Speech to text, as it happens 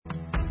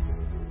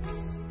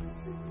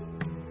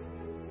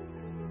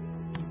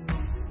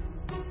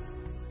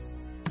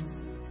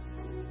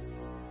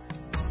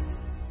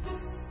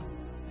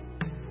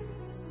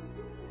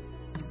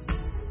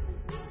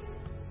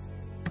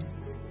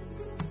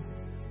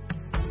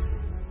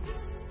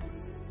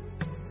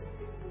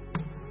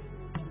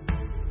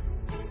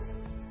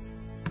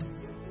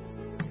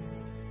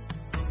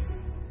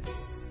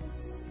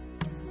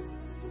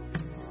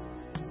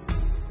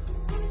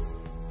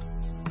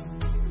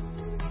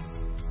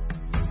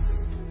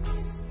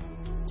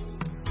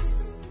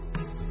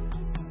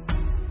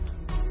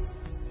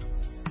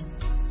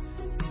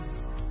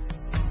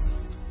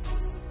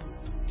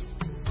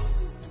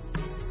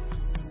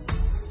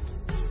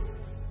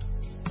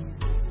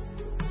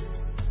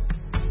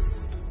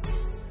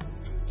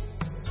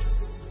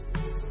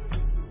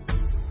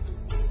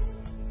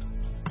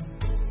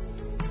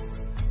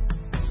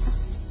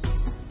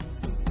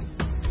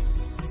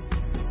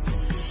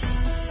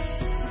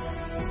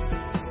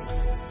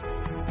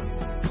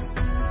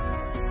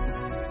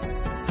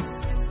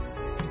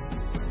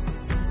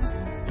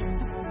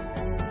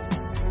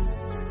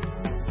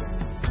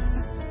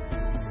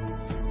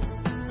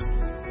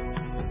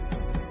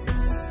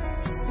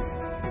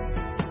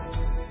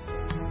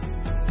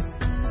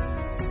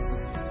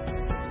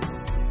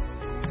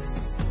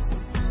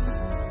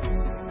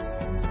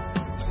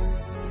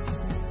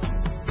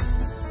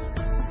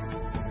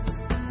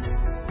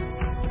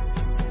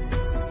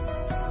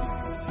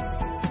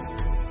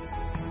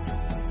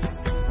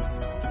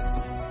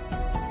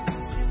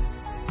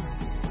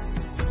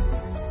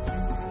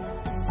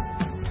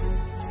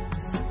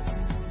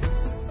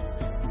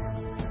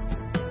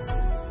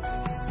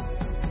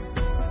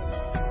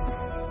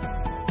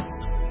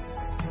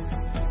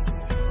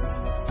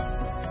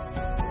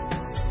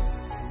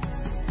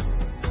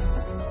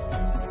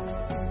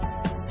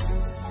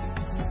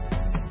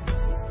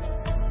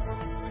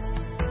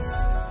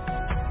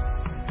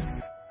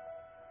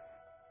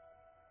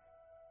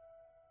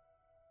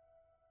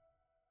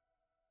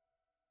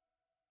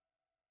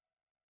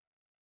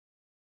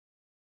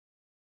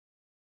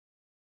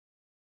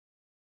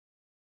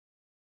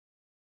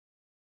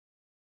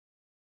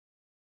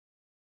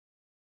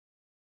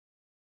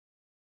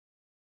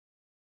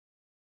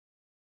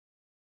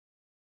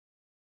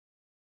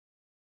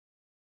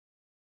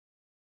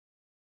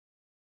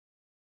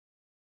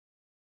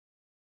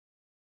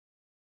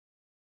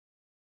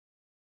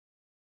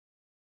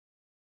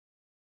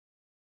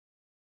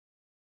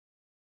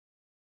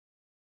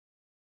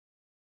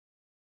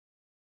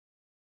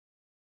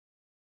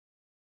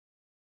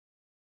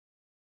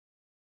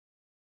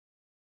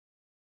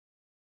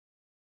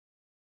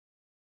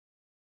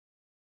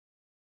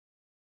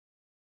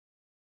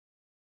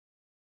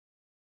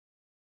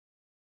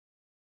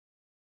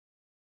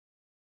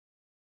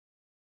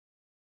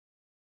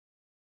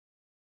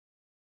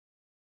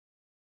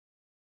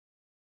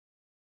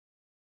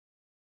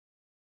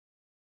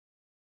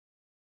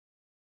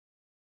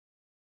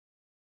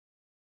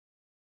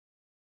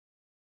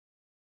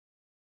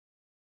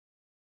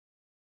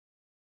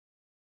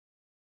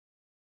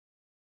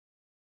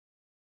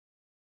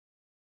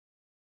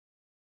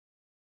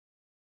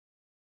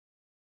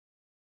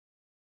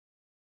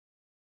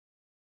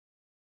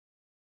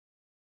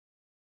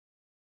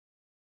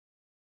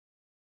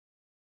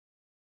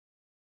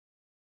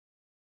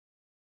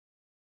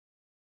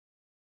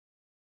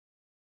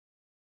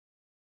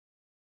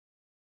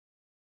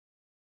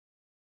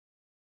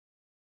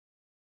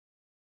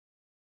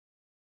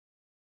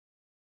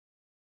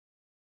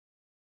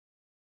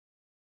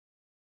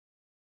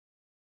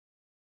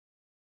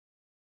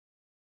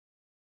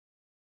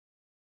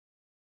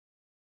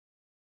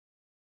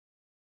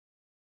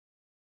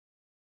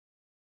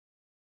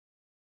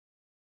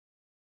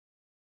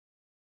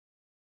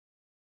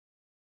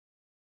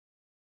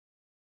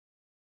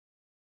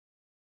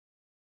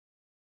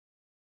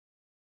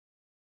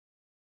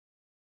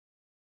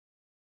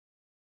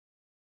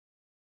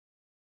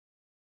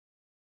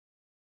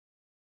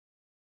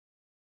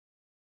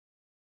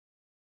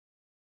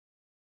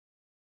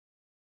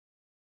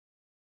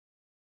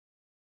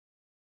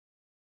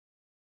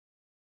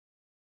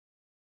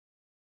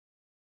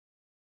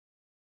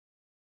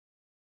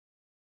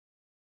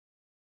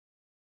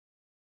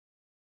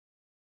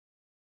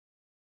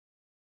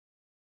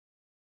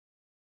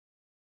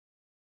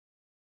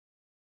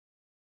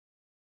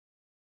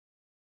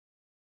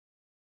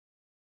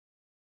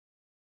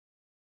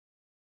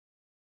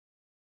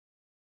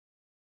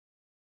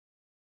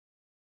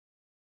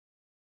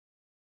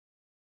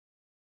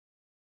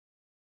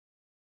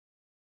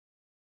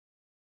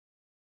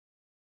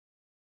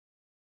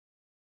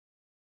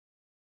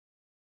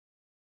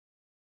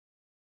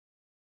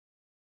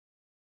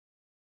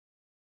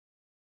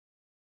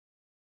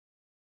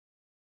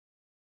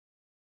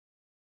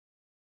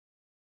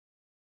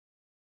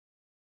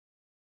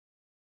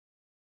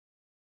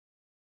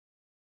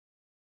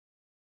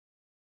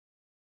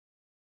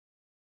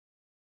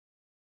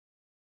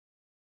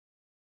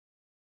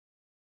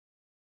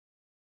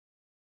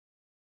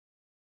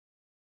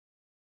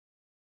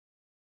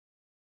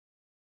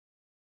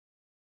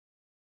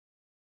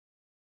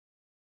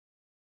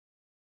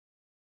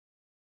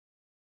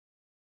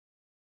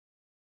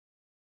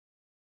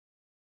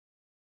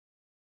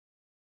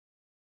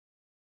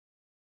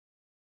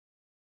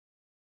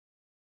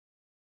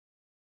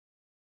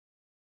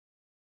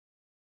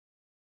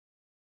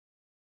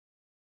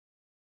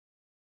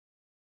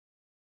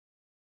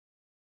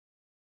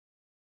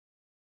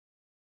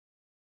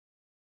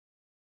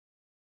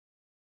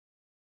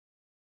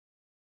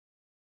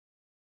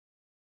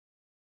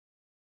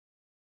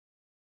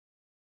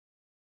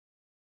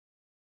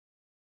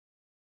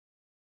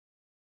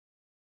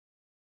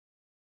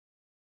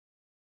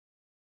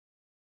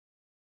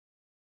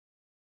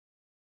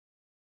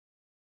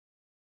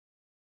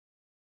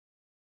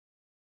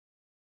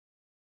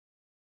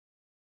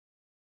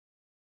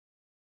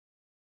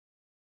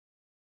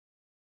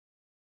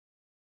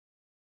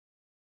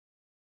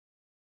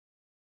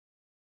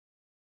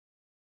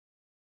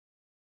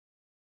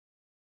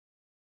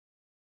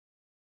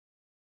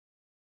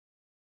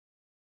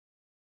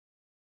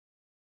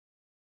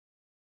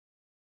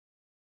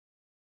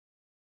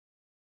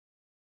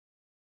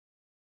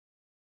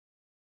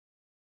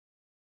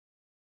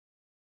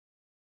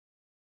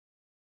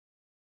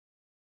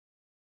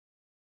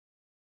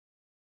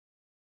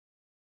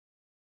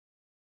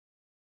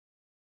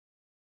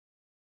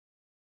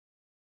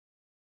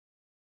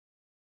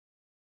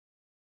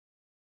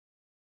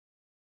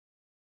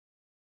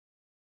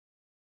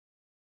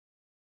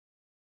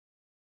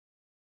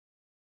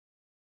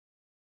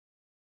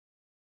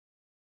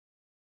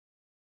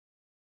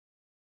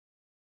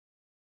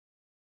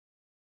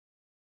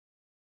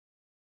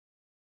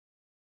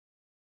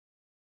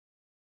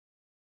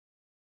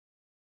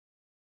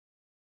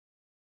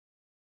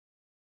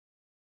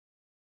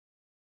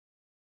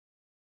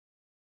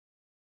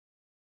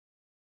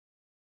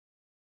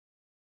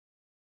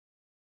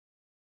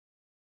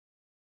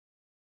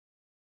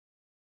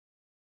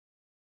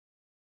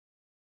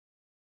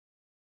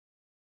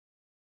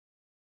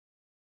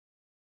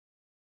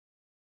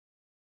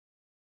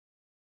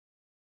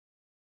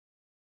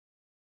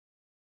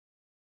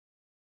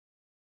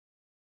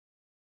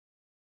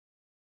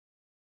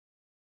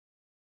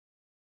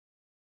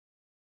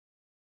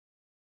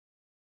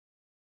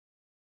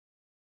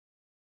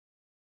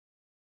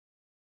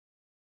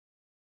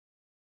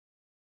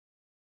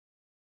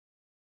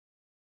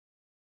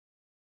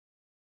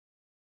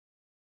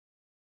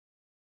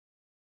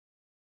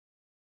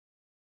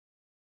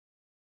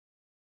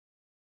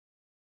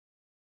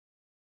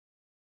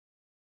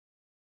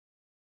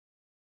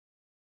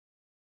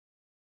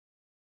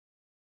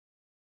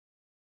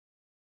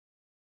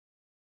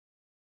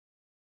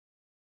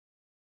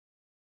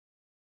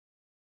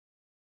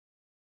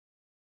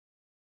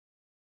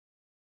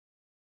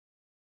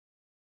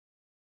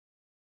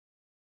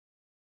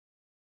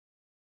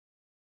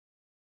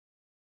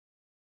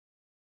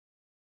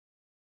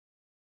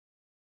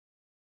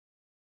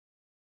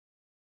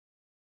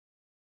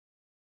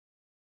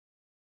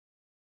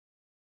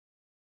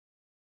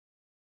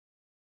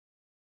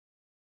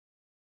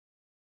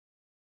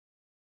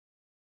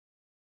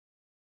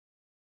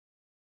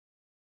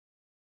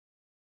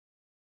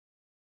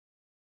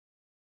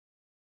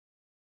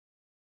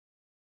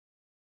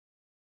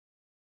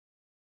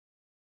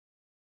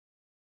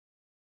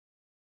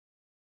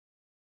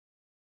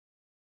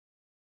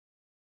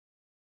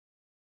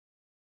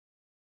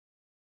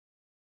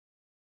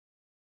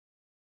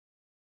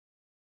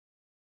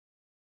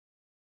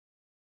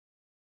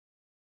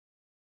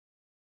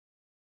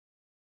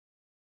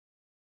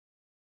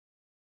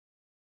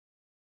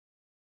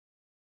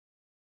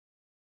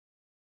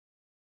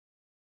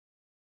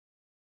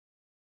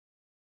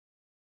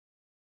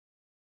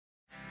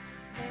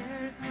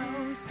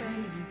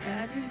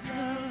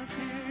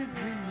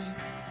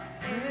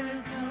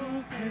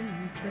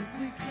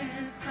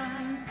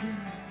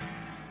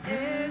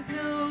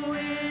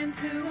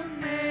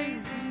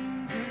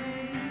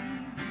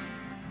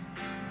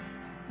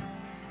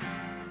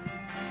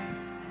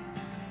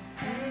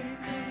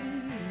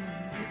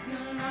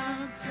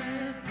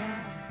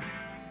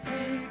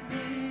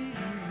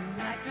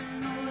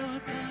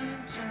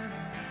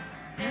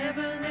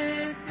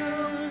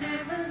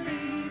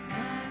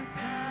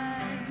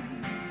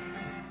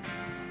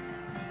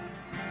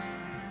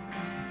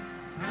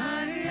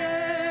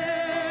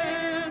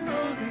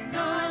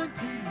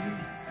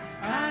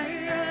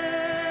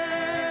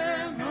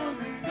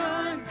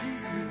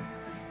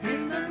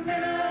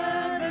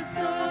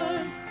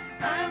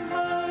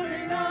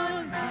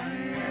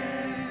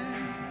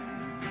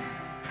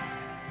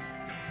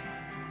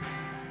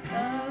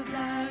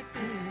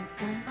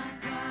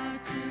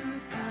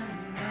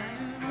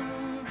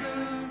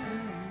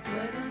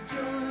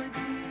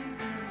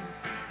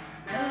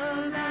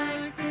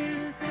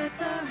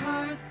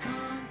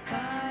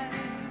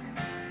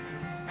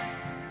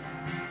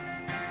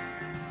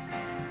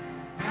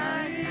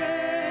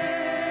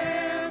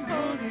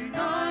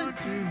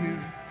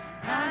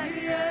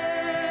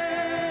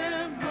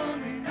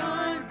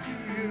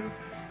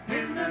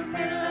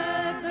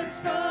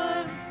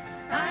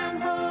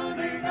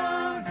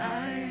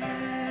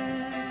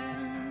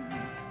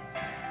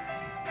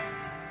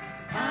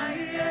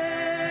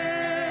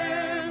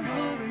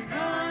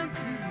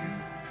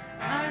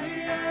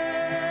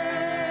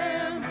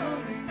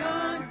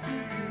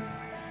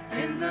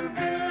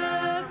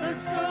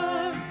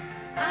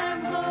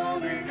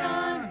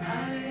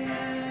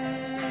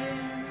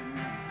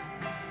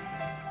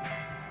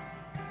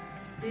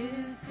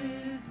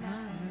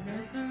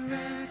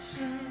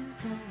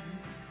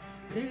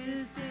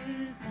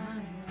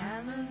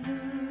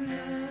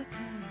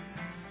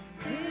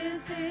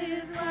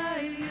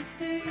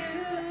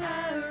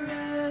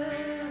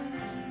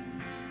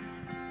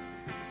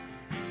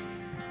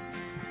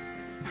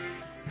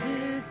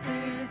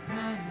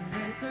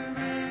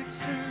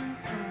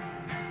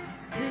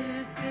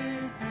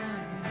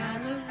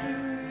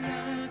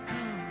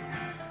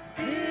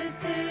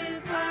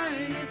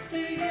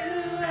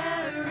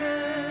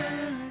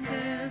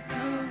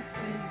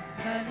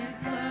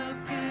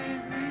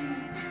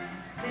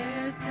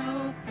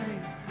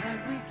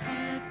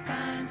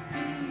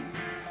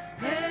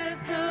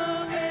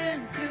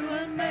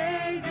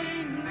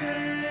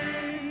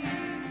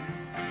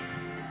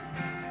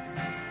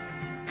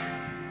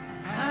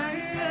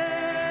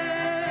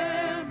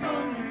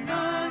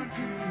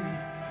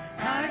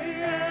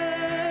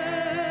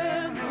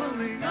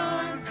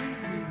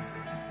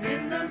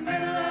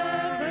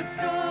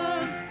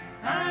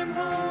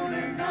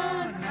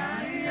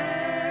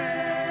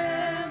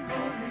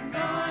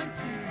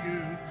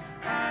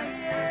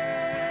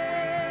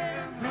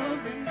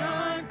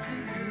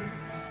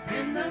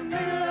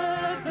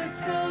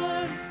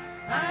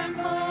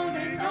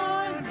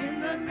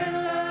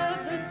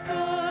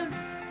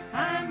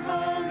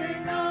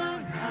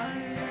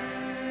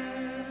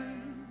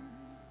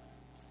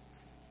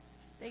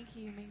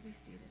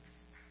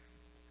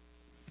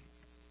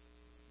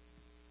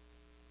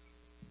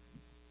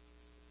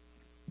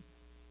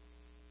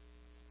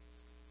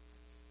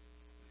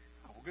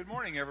Good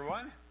morning,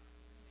 everyone.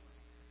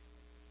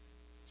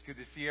 It's good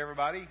to see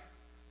everybody.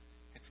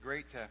 It's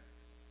great to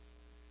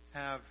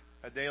have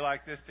a day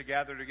like this to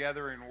gather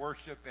together in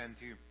worship and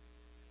to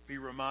be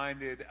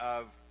reminded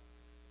of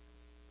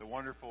the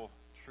wonderful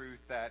truth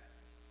that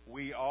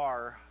we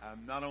are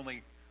not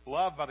only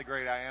loved by the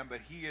great I Am,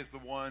 but He is the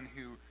one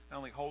who not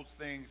only holds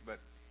things, but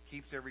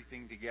keeps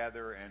everything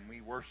together, and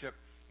we worship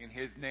in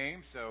His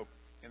name. So,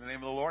 in the name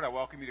of the Lord, I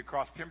welcome you to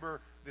Cross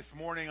Timber this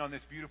morning on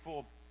this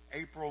beautiful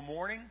April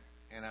morning.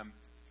 And I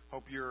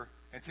hope you're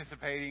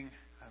anticipating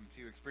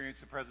to experience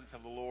the presence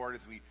of the Lord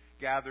as we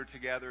gather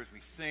together, as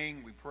we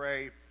sing, we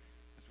pray,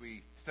 as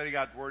we study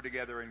God's Word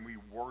together, and we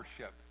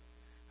worship.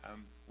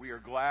 We are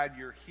glad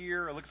you're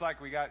here. It looks like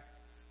we got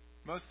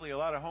mostly a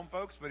lot of home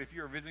folks, but if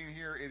you're visiting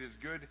here, it is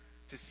good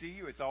to see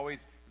you. It's always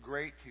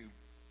great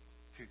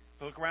to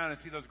look around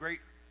and see those great,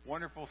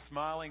 wonderful,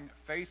 smiling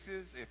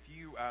faces. If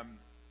you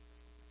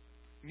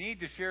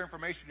need to share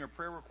information or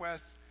prayer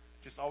requests,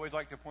 just always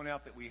like to point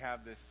out that we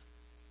have this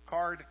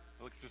card.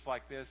 It looks just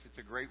like this. It's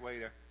a great way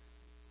to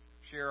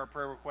share our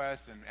prayer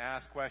requests and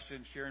ask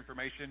questions, share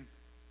information.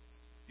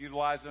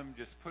 Utilize them.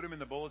 Just put them in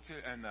the bulletin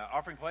and the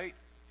offering plate.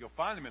 You'll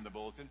find them in the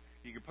bulletin.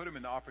 You can put them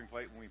in the offering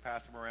plate when we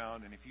pass them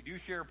around. And if you do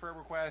share a prayer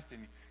request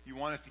and you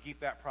want us to keep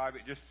that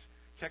private, just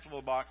check the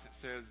little box that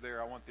says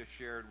there, I want this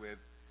shared with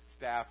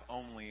staff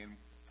only, and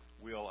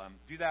we'll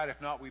do that. If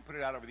not, we put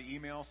it out over the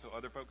email so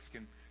other folks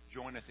can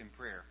join us in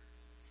prayer.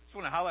 Just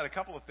want to highlight a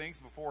couple of things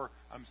before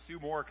Sue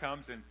Moore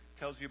comes and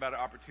tells you about an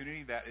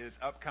opportunity that is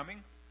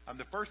upcoming.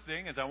 The first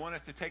thing is I want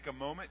us to take a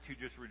moment to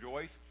just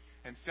rejoice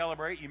and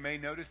celebrate. You may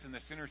notice in the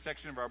center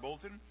section of our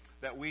bulletin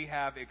that we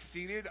have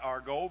exceeded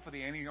our goal for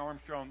the Annie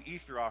Armstrong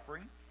Easter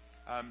offering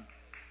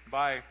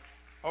by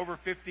over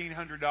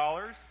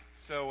 $1,500.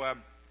 So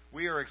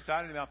we are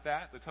excited about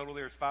that. The total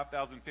there is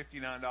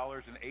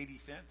 $5,059.80.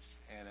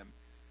 And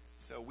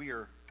so we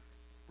are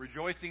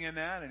rejoicing in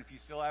that. And if you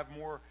still have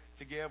more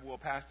to give, we'll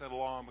pass that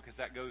along because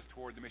that goes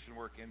toward the mission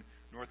work in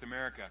North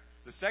America.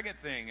 The second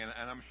thing, and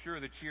I'm sure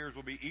the cheers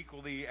will be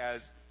equally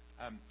as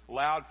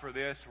loud for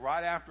this,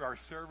 right after our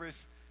service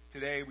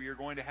today, we are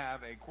going to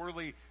have a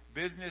quarterly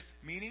business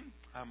meeting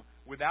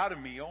without a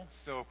meal.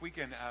 So if we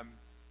can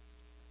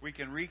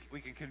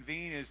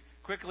convene as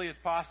quickly as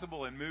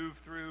possible and move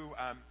through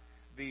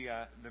the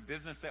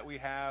business that we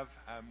have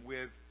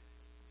with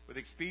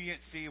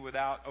expediency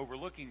without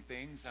overlooking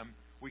things,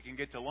 we can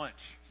get to lunch.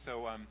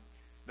 So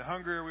the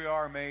hungrier we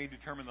are may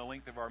determine the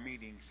length of our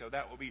meeting. So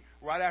that will be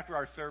right after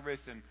our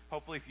service, and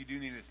hopefully if you do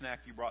need a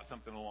snack, you brought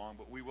something along.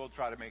 But we will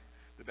try to make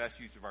the best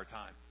use of our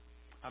time.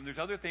 There's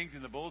other things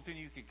in the bulletin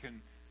you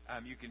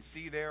can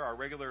see there. Our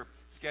regular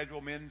schedule: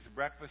 men's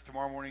breakfast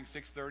tomorrow morning,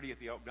 6:30 at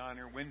the Elk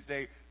Diner.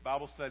 Wednesday,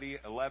 Bible study,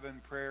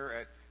 11, prayer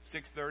at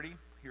 6:30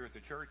 here at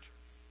the church.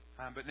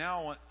 But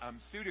now I want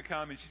Sue to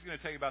come, and she's going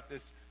to tell you about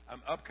this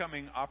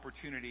upcoming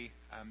opportunity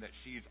that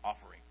she's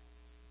offering.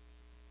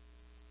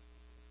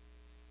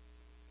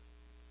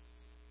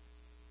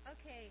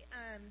 Okay.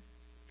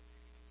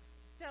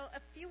 So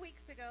a few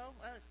weeks ago,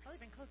 well, it's probably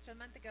been close to a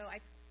month ago,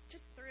 I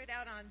just threw it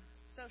out on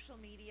social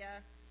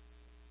media.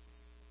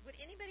 Would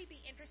anybody be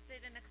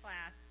interested in a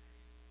class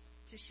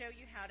to show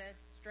you how to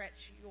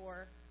stretch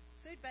your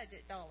food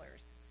budget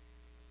dollars?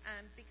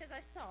 Because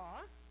I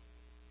saw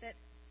that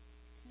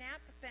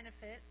SNAP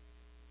benefits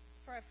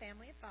for a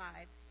family of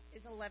 5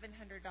 is $1,100.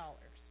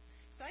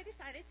 So I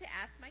decided to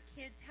ask my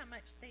kids how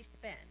much they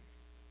spend.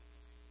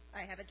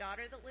 I have a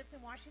daughter that lives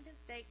in Washington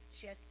State.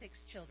 She has 6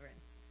 children.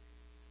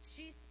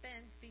 She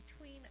spends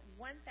between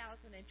 $1,000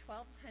 and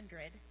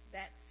 $1,200.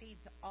 That feeds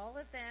all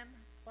of them,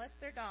 plus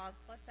their dog,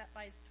 plus that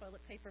buys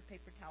toilet paper,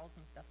 paper towels,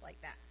 and stuff like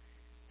that.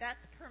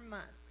 That's per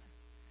month.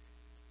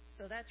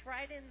 So that's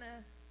right in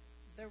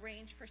the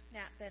range for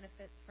SNAP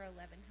benefits for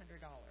 $1,100.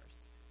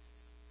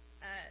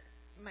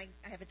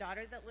 I have a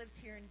daughter that lives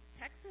here in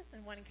Texas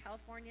and one in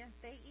California.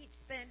 They each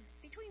spend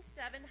between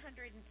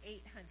 $700 and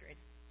 $800.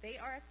 They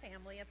are a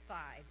family of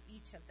 5,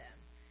 each of them.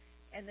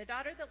 And the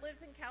daughter that lives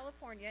in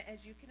California,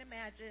 as you can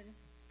imagine,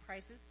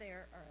 prices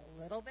there are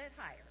a little bit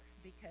higher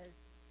because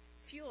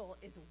fuel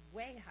is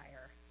way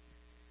higher.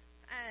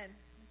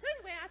 So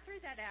anyway, I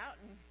threw that out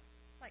and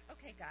like,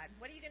 okay, God,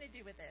 what are you going to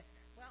do with this?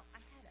 Well,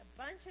 I had a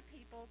bunch of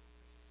people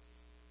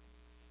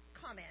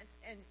comment,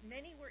 and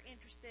many were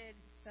interested.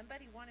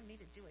 Somebody wanted me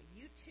to do a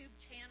YouTube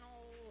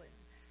channel and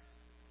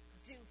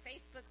do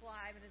Facebook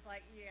Live, and it's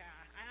like, yeah,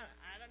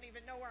 I don't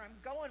even know where I'm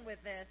going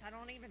with this. I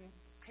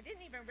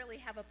didn't even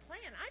really have a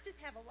plan. I just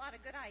have a lot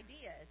of good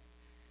ideas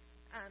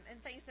and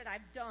things that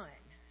I've done.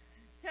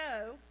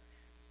 So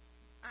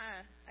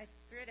I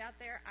threw it out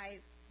there. I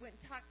went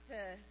and talked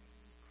to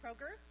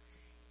Kroger,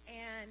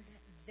 and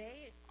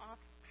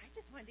I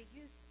just wanted to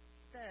use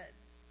the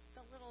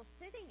little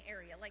sitting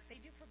area like they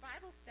do for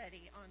Bible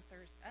study on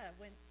Thursday.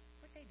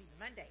 What they do?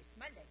 Mondays.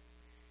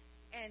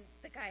 And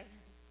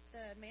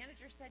the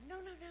manager said, no,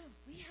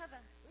 we have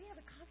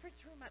a conference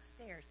room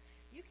upstairs.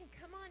 You can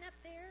come on up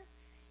there,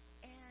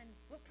 and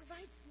we'll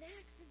provide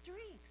snacks and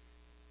drinks.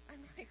 I'm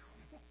like,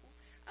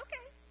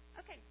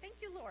 okay, thank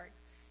you, Lord.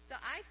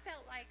 So I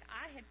felt like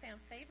I had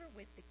found favor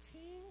with the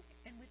King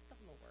and with the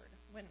Lord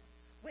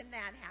when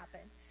that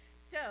happened.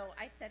 So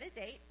I set a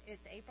date.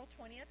 It's April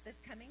 20th, this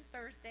coming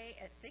Thursday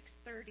at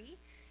 6:30.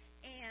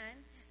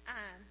 And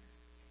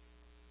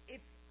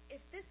if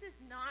this is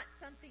not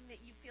something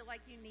that you feel like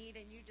you need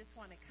and you just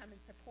want to come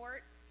and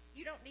support,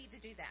 you don't need to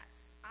do that.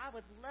 I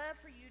would love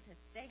for you to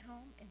stay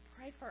home and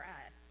pray for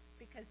us,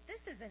 because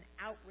this is an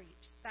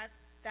outreach.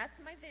 That's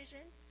my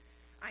vision.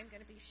 I'm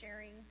going to be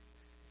sharing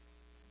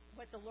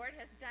what the Lord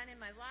has done in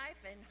my life,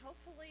 and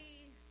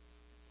hopefully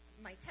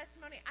my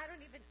testimony. I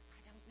don't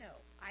know.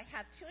 I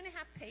have 2.5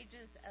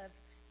 pages of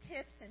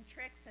tips and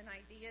tricks and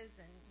ideas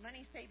and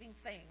money-saving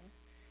things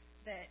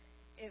that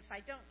if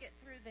I don't get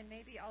through, then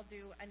maybe I'll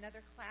do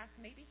another class,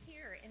 maybe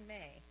here in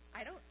May.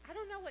 I don't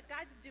know what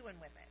God's doing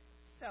with it.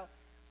 So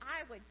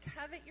I would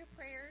covet your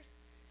prayers.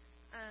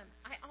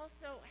 I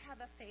also have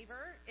a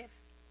favor. If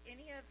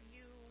any of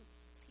you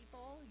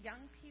people,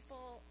 young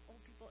people,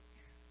 old people,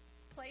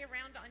 play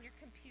around on your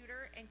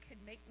computer and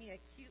could make me a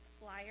cute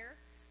flyer,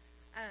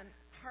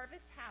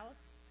 Harvest House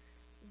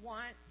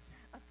wants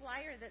a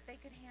flyer that they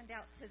could hand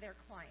out to their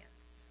clients.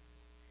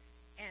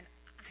 And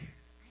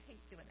I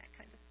hate doing that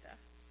kind of stuff.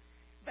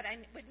 But I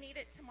would need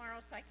it tomorrow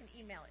so I can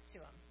email it to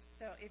them.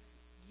 So if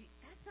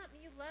that's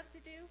something you love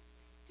to do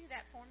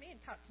that for me and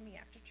talk to me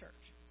after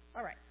church.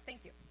 All right.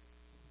 Thank you.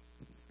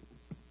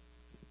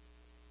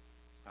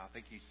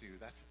 Thank you, Sue.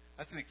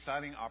 That's an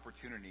exciting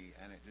opportunity,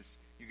 and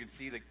you can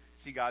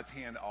see God's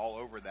hand all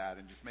over that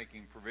and just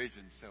making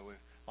provisions. So,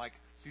 like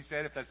Sue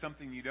said, if that's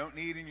something you don't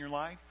need in your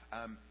life,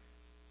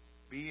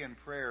 be in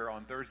prayer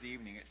on Thursday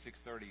evening at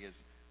 6:30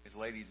 as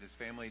ladies, as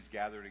families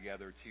gather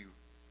together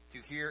to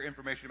hear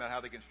information about how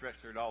they can stretch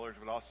their dollars,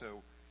 but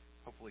also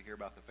hopefully hear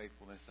about the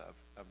faithfulness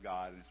of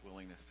God and His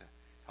willingness to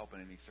help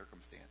in any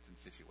circumstance and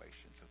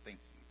situation. So thank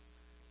you.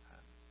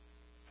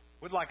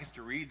 Would like us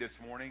to read this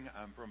morning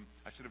from,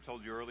 I should have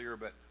told you earlier,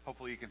 but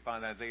hopefully you can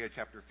find Isaiah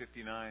chapter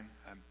 59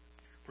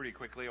 pretty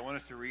quickly. I want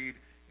us to read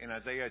in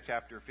Isaiah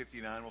chapter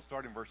 59. We'll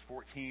start in verse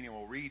 14 and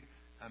we'll read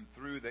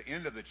through the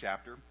end of the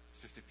chapter,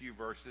 just a few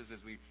verses as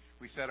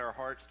we set our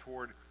hearts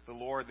toward the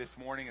Lord this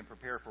morning and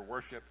prepare for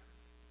worship.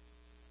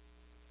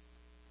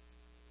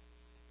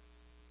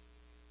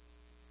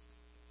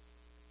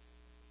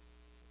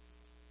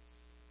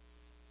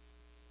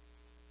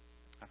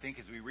 I think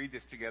as we read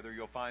this together,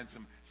 you'll find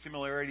some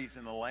similarities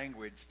in the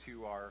language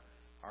to our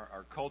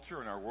culture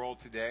and our world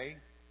today.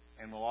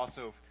 And we'll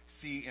also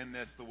see in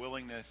this the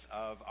willingness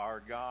of our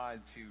God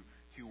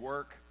to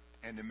work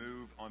and to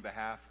move on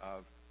behalf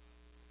of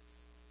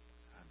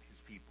His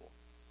people.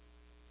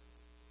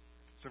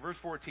 So verse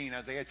 14,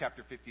 Isaiah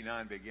chapter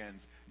 59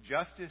 begins,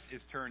 "Justice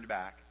is turned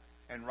back,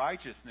 and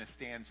righteousness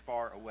stands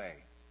far away.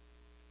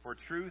 For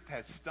truth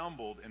has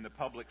stumbled in the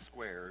public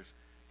squares,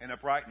 and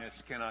uprightness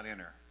cannot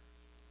enter.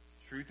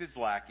 Truth is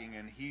lacking,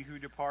 and he who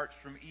departs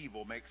from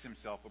evil makes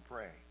himself a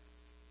prey.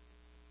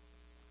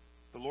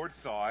 The Lord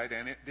saw it,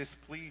 and it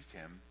displeased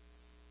Him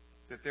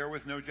that there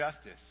was no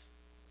justice.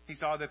 He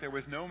saw that there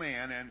was no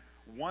man, and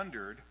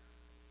wondered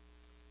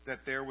that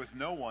there was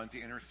no one to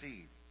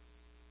intercede.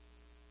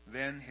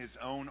 Then His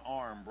own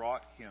arm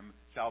brought Him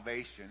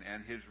salvation,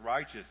 and His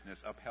righteousness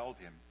upheld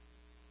Him.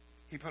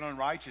 He put on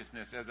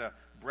righteousness as a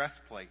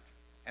breastplate,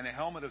 and a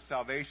helmet of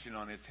salvation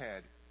on His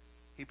head.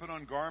 He put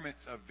on garments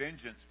of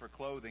vengeance for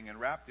clothing, and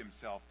wrapped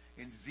Himself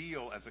in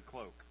zeal as a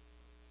cloak.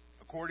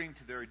 According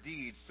to their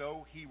deeds,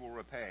 so He will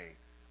repay.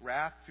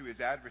 Wrath to His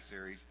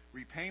adversaries,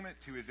 repayment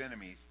to His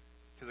enemies.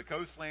 To the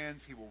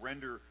coastlands He will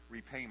render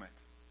repayment.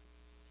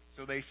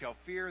 So they shall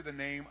fear the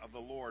name of the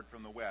Lord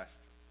from the west,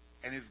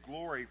 and His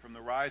glory from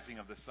the rising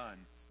of the sun.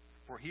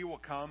 For He will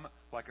come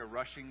like a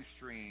rushing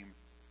stream,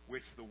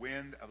 which the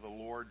wind of the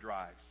Lord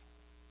drives.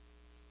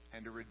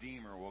 And a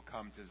Redeemer will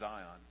come to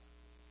Zion.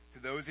 To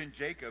those in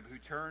Jacob who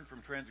turn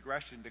from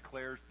transgression,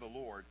 declares the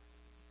Lord.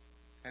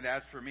 And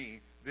as for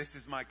me, this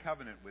is my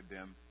covenant with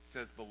them,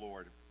 says the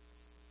Lord.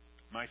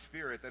 My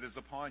spirit that is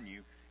upon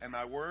you, and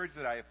my words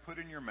that I have put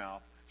in your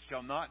mouth,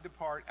 shall not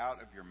depart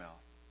out of your mouth,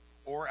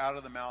 or out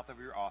of the mouth of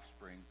your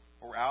offspring,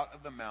 or out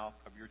of the mouth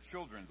of your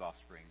children's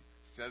offspring,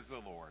 says the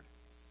Lord,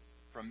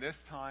 from this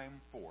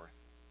time forth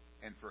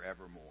and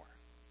forevermore."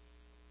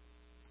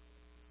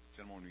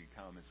 Gentlemen, will you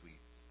come as we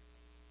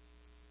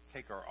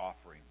take our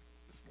offering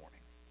this morning?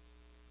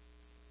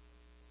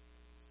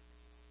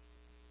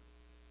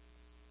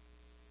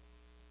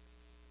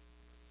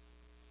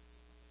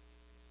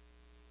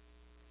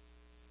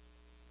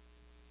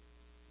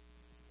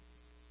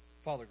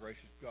 Father,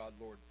 gracious God,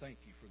 Lord, thank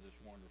you for this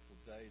wonderful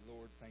day.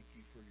 Lord, thank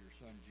you for your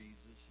Son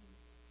Jesus and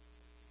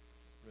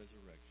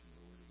resurrection,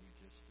 Lord. And we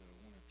just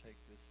want to take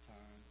this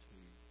time to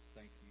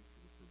thank you for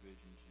the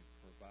provisions you've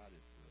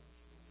provided for us,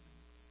 Lord. And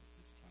at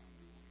this time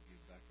we want to give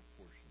back a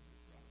portion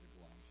that rightly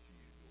belongs to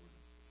you, Lord.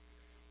 And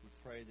we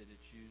pray that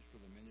it's used for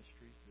the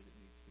ministries that it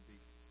needs to be.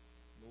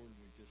 Lord, and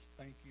we just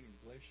thank you and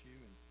bless you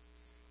in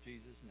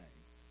Jesus'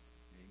 name.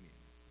 Amen.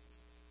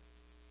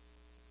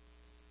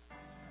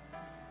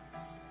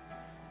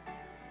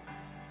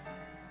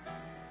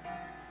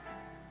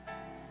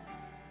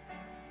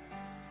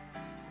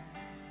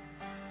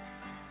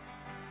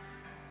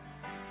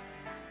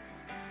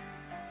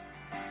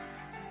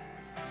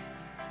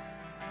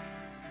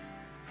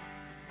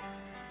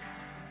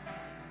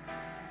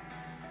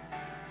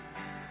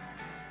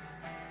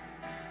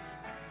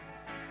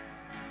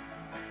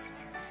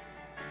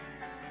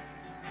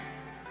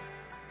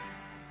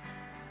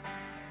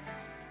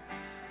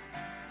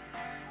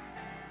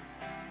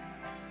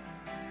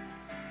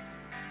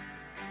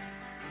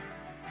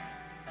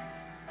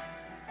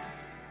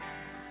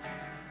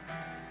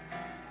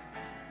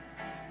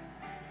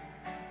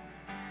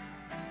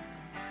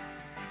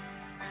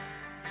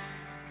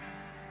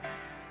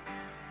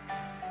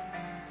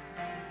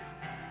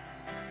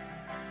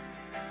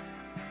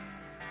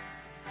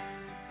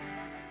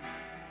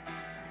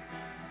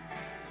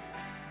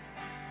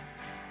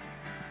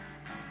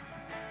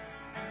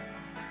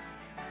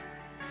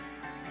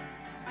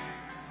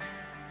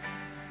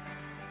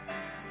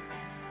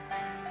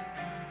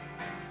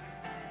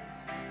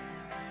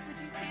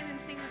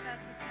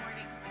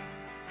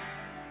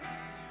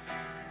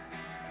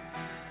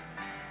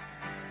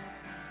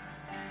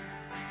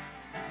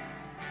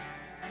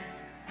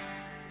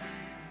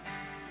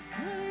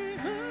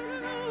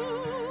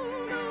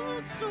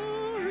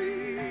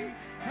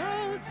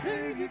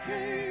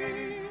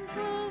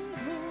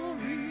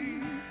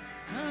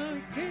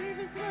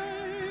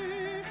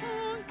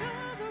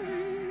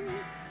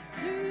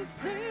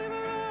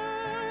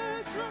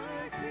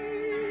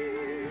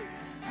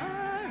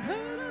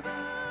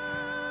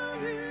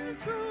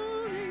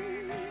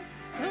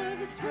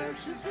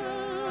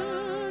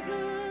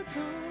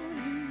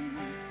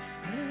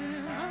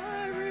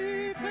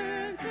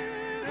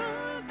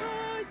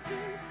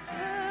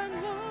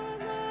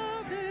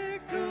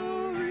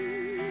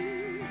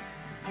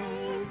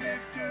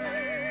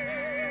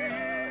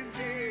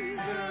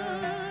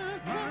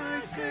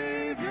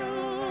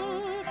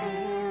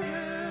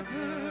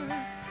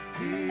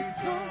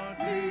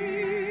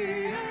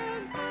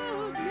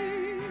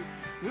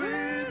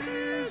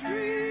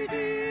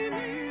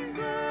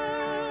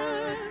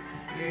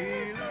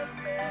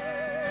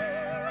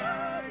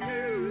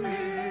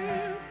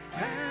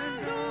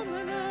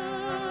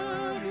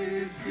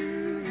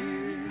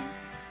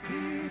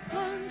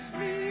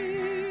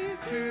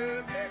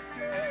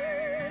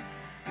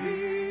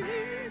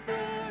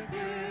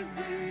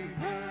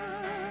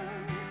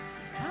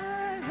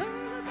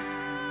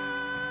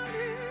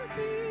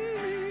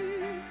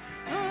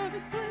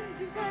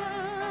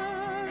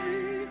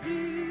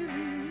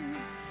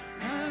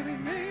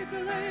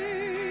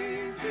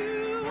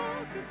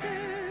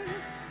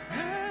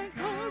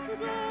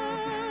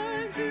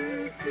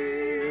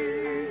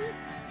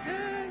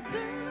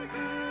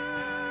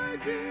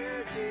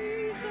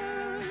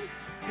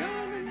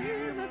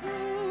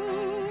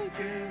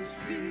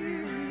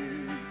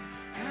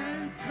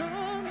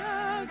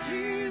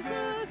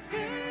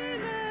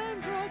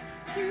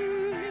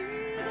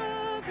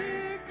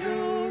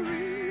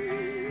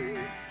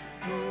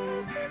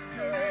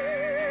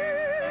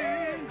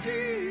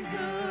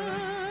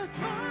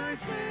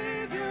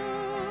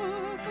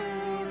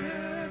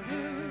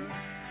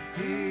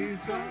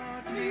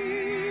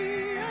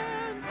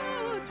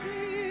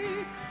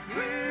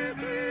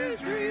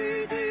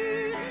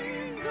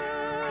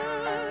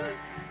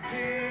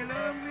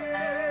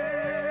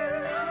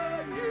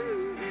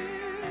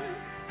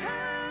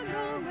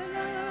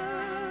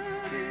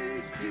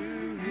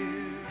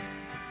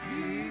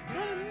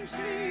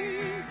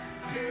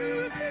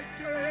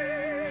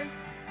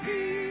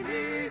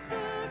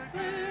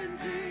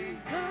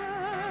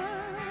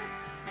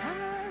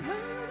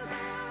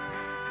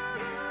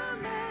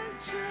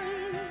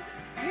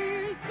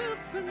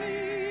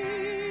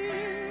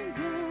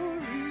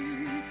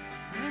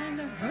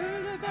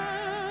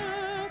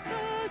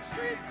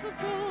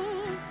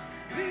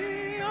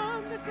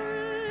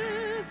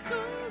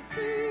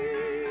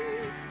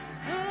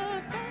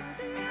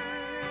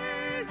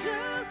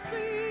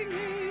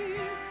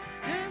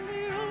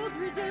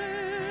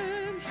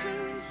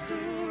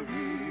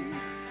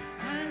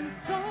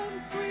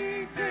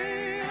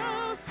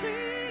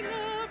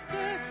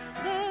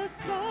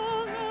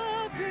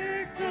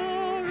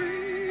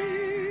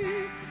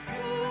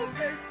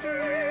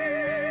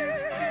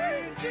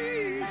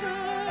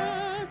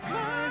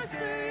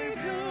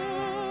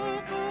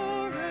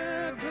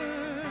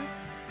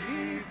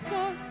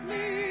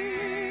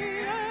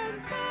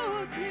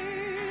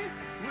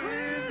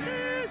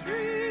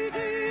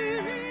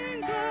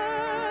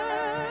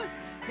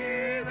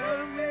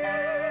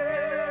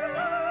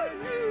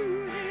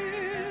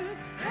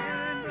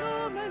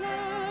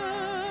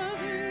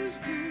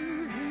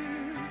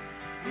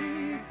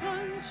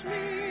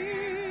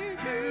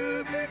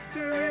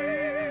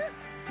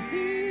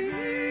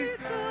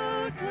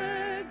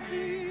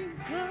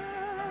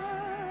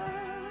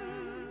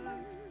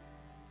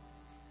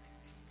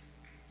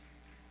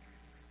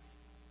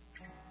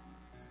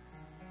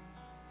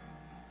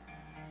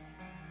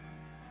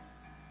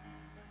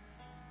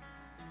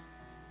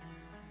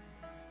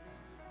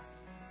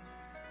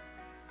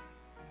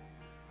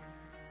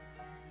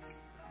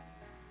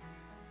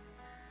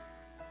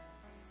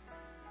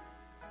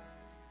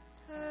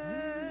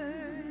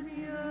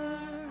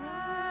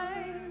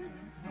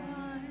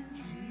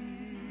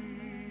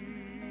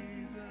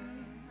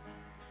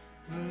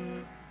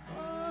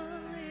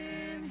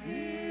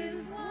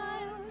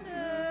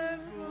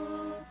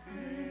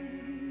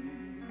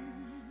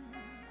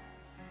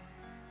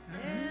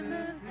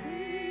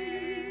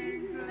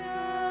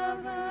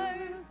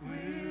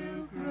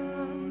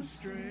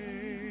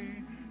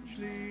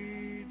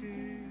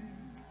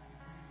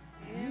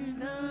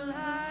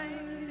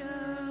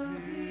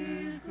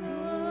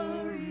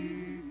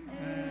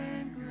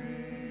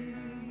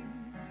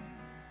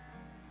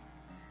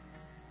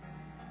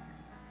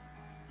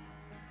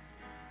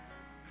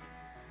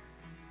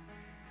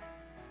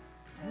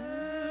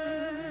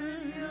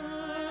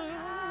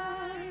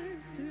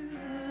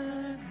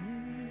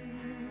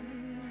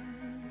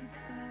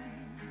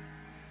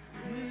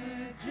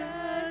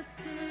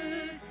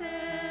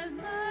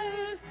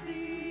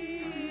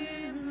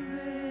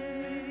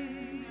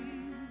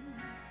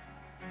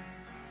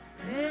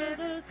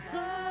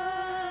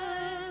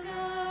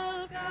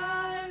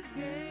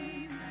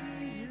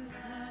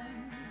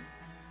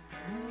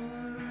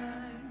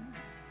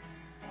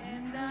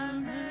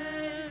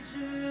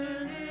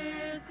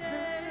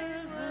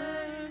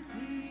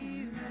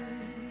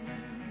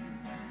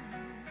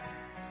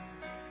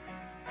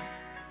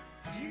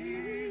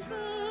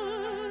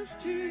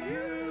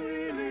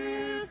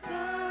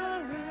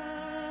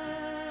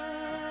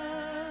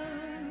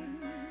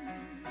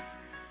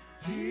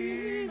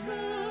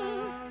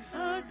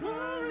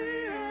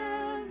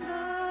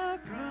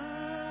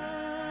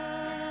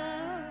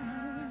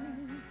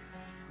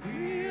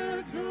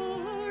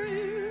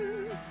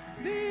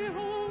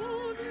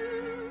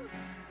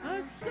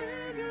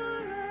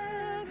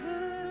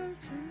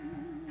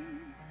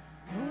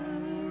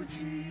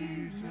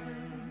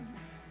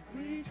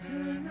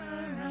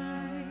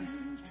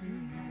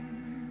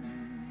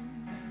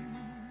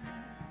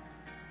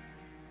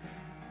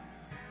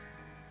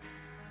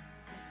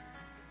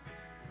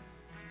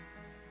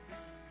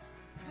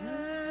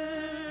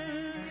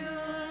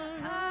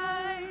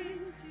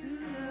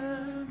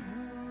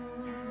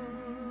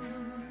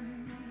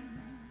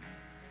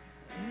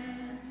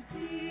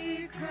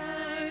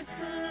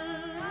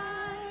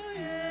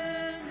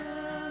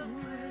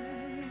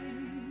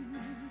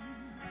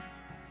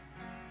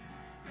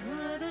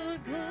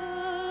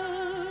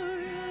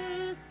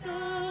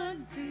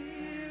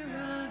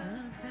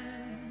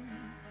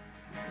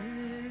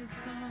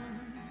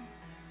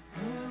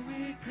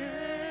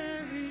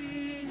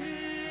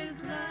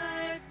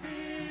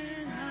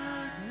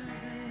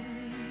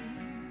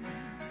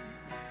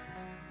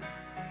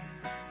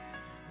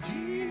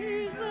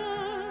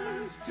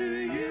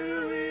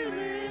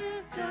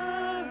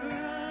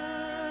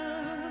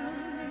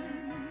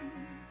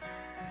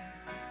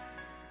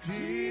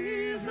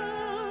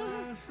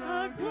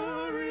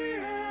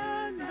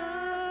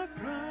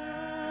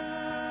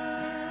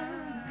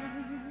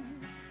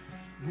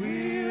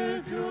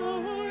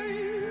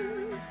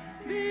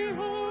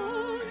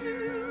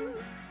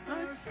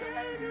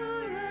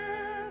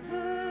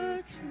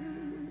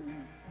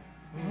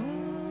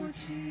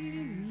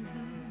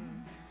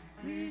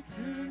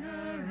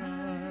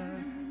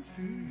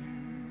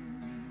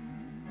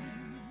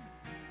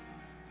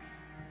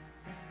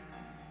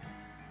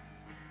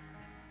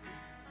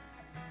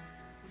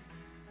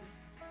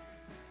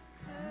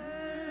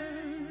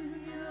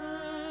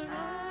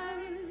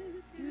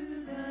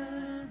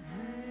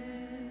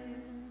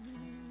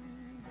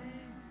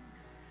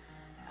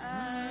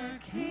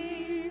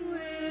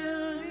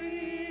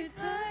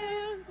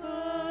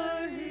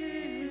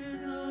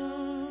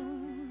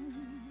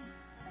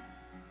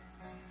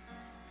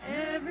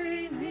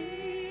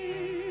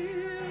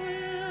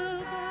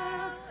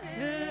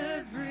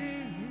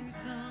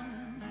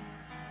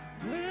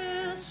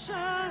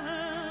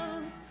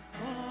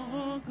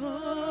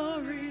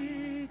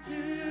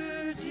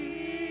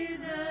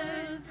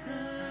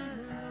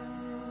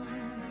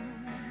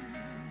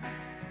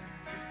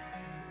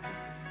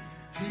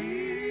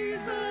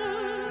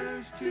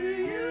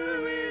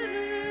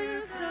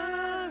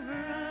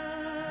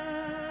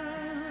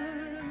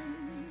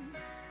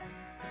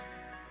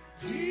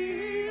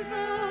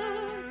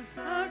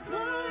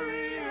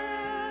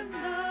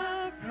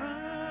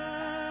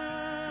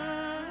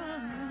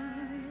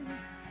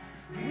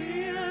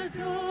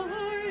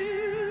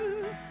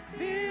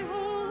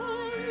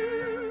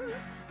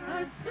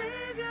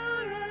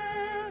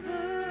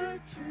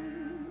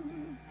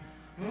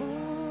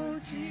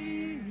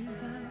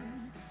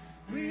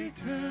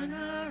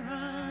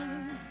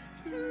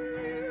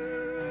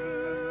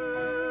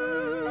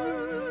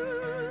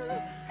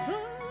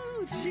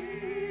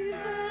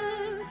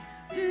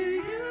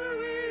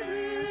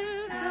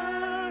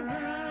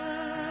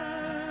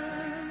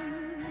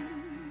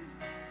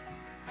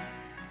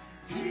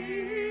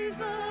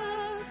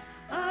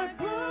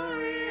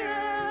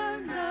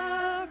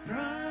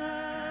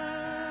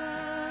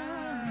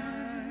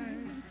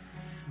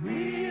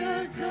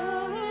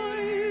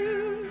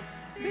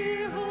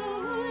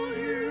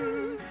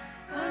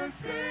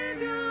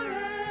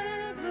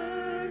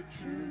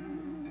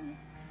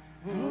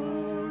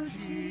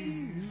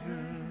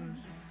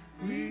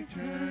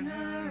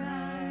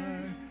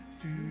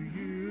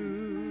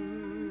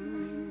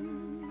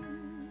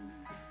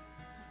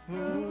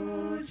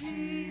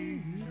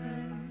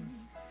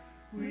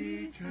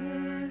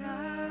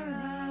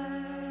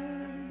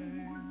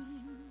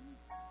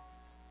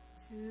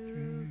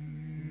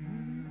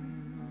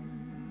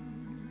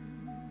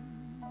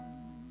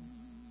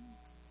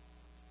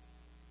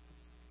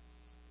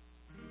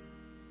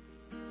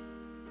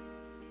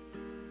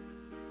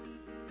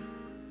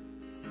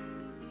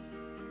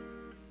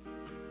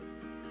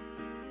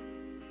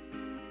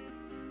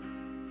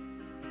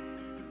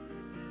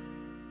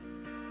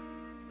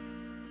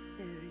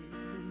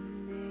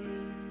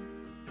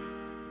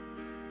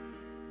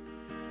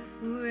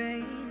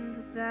 Reigns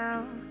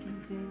without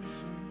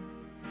contention,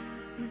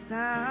 whose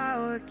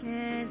power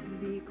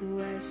can't be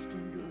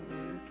questioned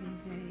or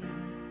contained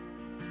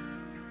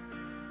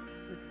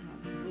with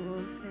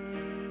humble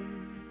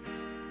fame.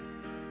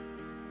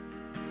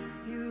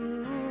 He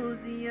rules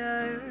the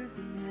earth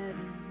and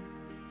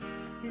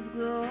heavens, his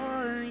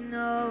glory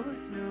knows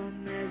no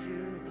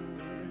measure or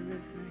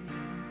refrain.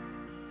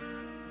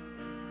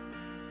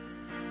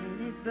 And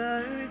his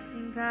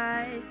bursting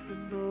past the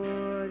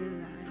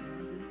borderline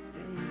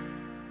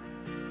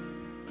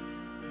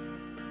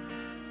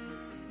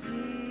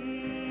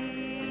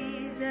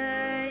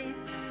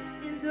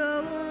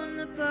enthroned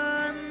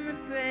upon the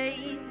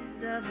praises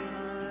of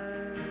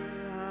our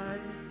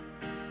hearts.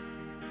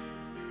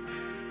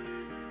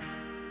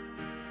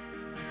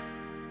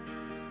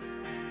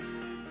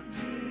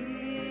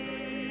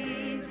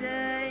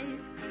 Jesus,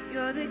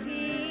 you're the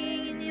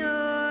King and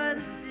you're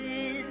the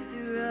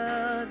center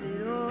of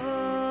it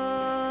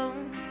all.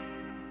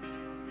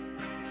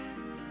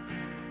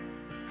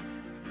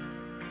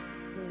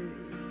 There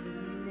is a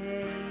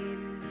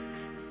name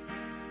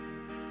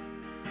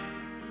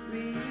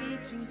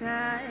reaching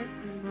past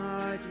the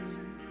margins,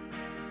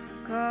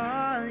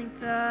 calling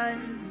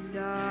sons and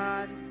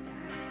daughters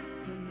back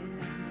to Him.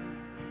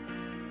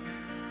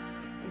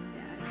 And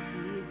as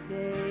He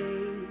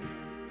saves,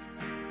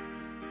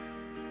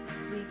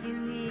 we can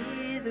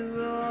hear the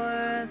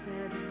roar of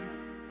heaven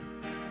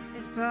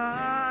as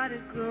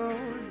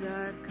prodigals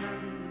are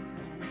coming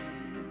home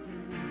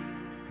again.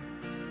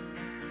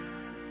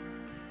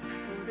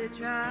 Oh, the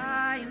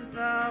triumph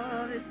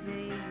of His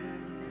name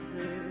will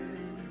never end.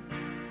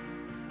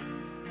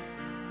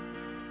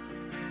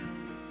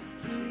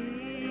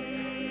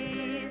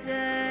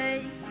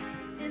 Jesus,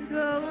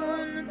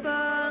 enthroned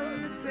upon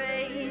the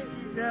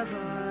praises of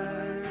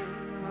our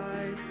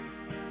hearts.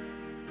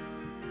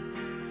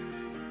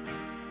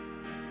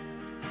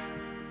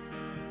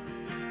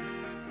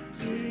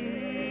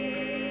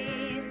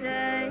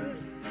 Jesus,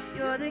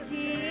 you're the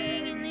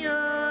King and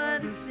you're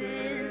the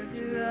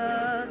center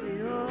of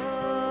it all.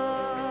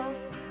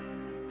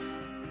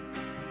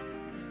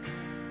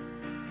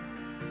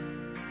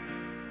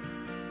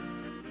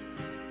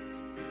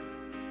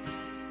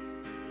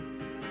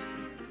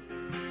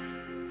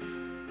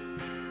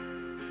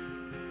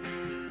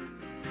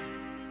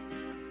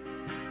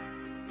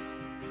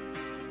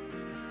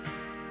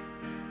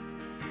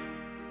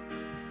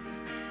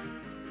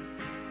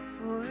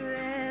 For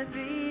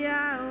every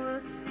eye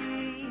will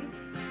see,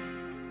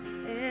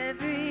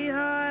 every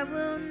heart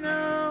will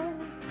know,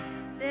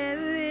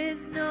 there is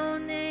no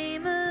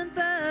name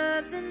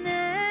above the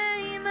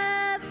name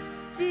of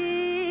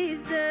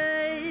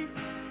Jesus.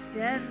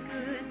 Death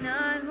could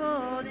not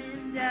hold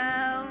Him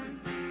down,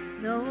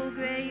 no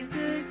grave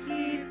could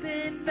keep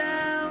Him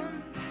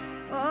bound.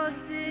 All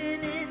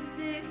sin and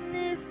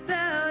sickness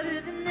bow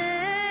to the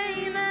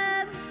name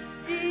of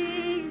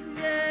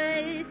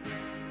Jesus.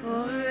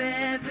 For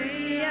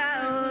every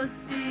eye will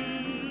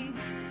see,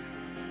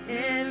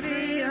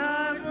 every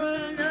heart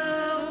will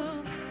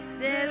know,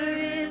 there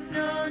is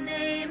no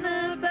name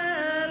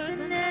above the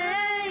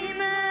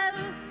name of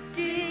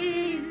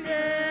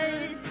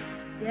Jesus.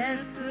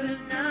 Death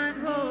could not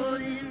hold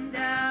Him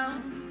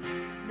down,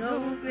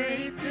 no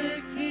grave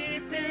could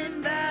keep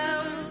Him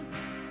bound.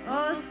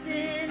 All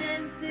sin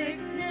and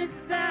sickness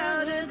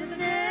bow to the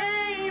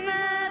name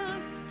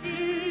of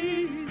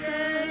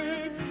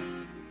Jesus.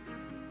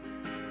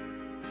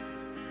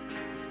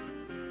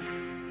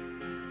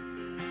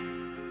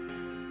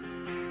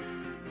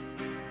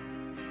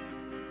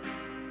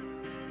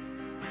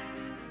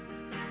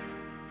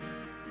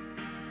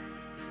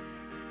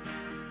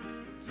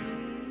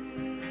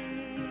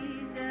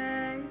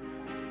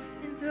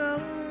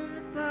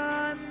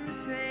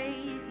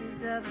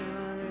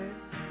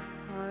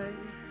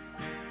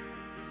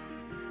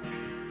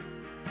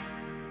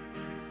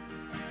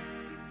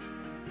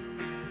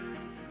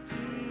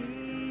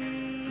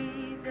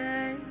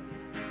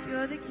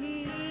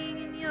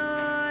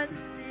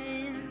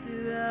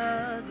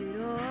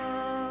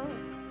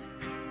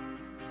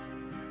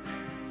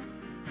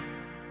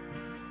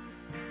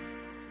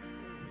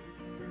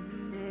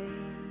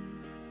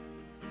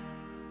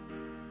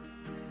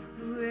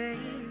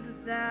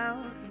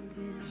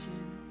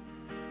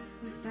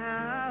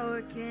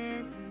 power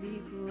can't be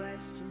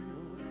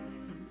questioned.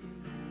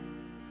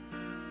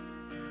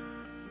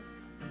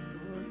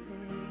 Your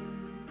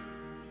fame.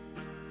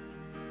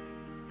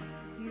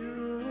 You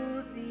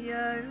rule the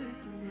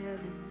earth and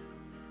heavens.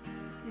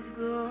 His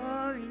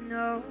glory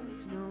knows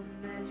no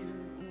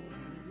measure or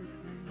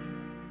refrain.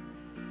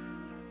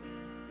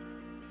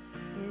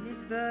 And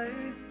it's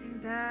bursting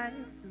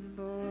past the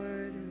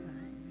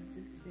borderlines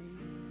of space.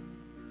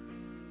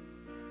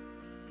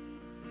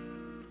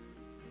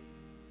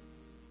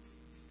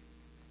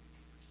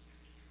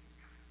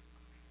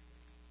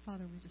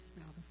 Father, we just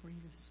bow before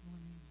you this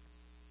morning.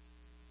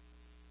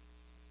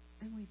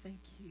 And we thank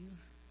you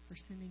for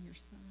sending your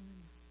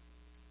Son.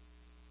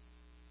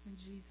 And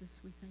Jesus,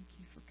 we thank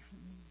you for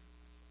coming.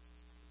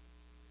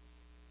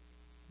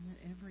 And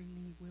that every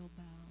knee will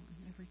bow and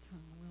every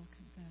tongue will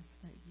confess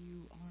that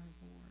you are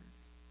Lord.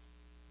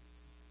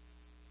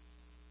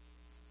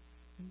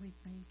 And we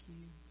thank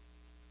you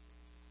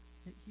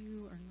that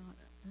you are not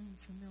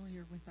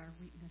unfamiliar with our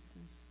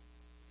weaknesses,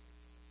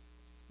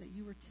 that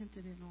you were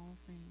tempted in all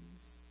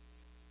things,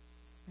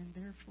 and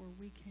therefore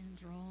we can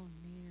draw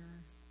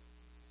near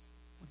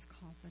with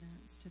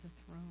confidence to the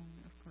throne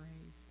of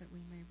grace that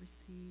we may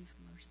receive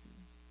mercy.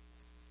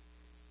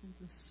 And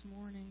this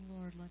morning,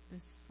 Lord, let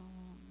this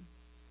song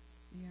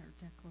be our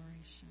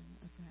declaration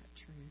of that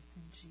truth.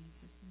 In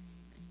Jesus'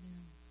 name,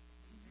 amen.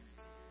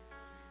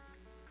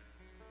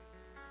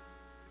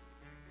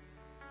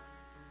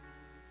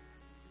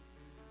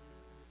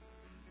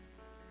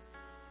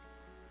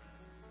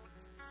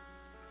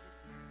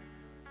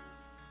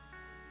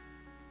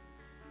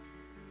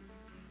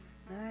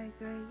 Thy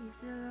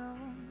grace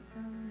alone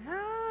somehow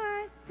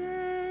I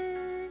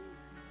stand,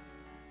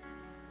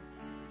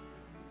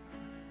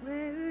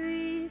 where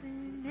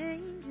even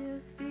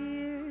angels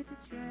fear to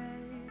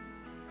tread,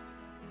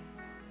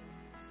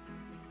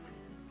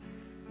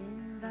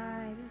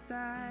 invited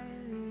by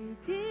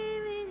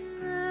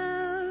redeeming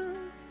love,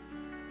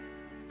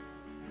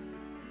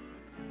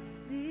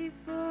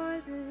 before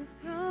the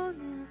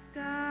throne of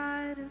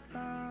God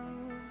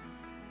above.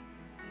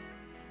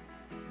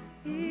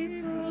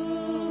 He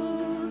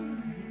pulls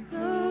me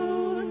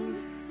close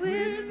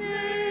with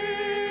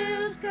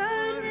nails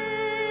cut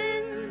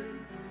in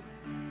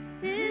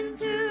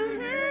into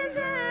his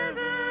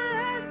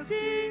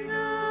everlasting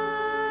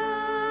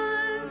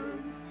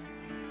arms.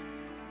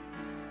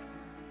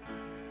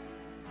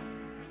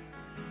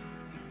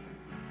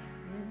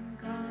 When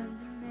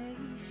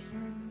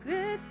condemnation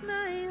grips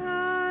my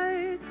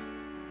heart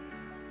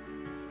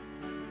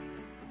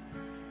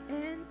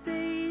and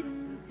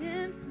Satan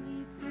tempts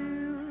me to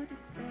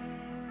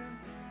despair,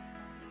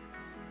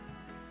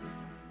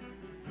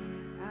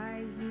 I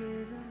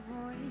hear the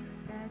voice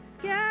that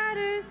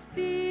scatters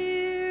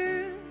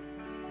fear.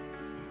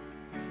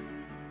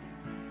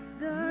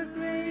 The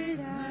great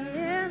I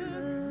am,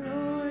 the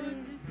Lord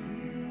is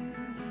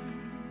here.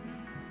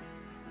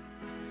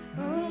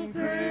 Oh,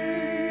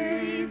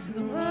 praise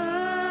the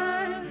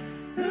one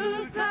who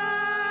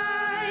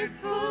fights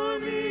for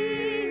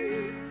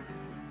me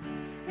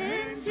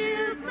and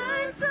shields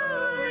my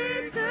soul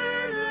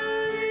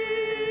eternally.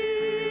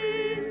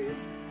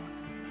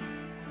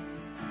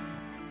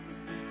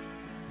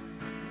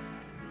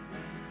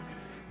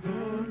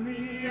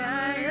 Boldly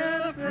I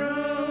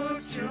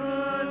approach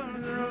your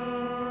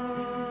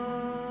throne.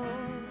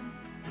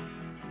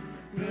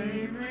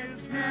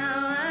 Blameless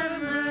now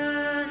I'm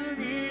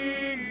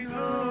running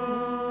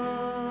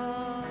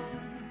home.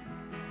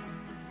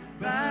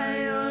 By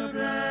your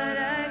blood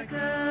I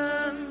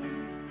come,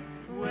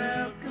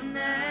 welcome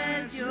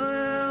as your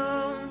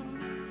own,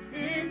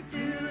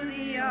 into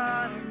the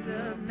arms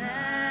of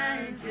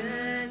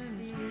majesty.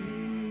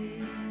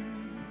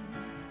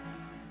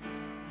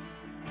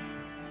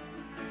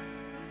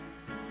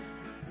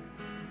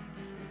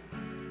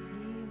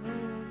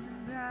 Behold the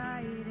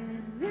bright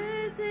and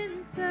risen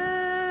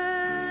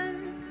sun,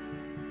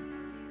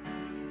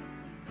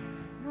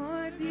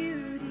 more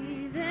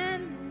beauty than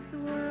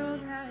this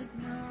world has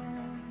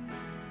known.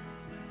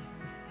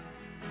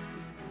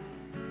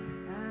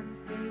 I'm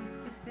face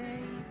to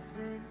face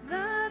with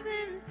love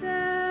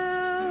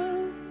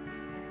himself,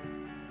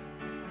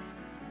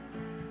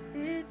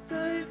 his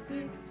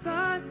perfect,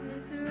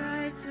 spotless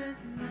righteousness.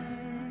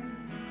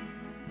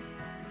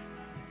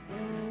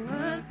 Oh,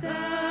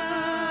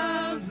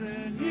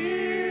 1,000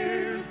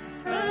 years,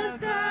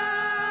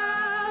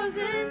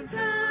 1,000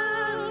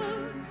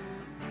 tongues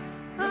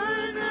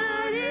are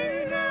not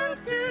enough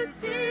to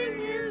sing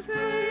his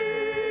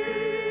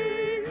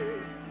praise.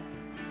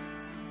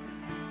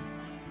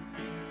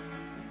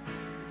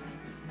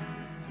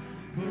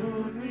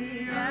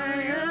 Boldly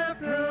I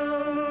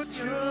approach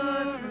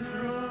your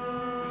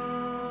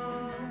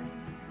throne.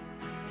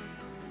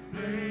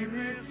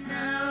 Blameless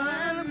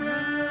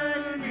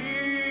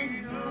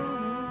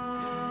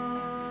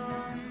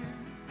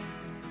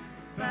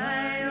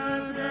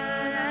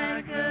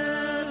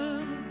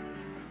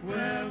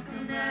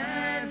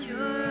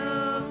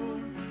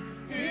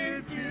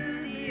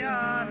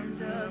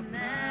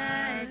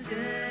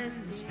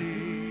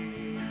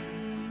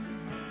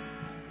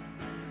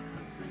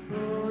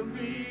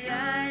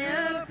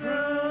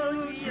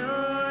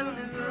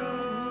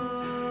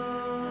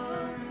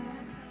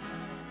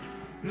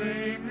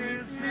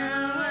Blameless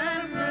now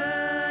I'm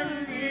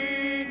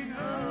running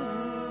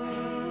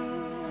home.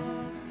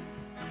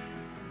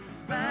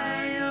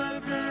 By your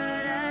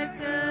blood I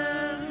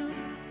come,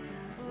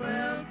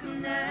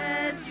 welcomed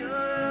as your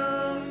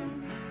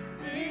own,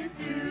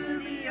 into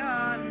the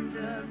arms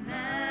of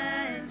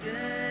majesty.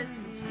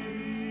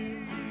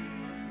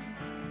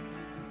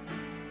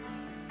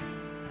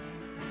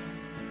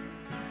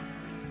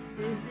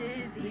 This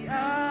is the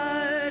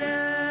art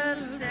of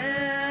celebration,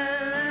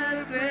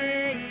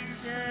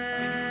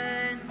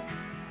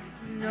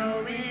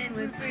 knowing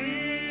we're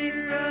free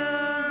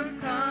from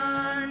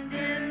condemnation.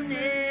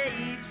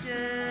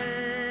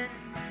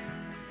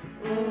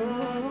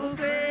 Oh,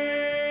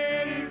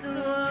 praise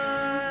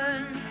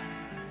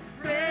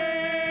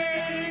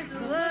the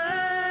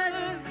one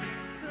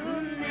who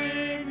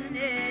made an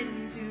end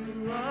to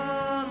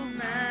all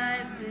my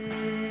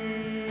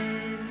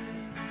sin.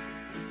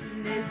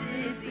 This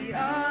is the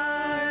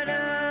art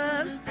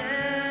of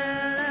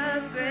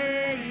celebration,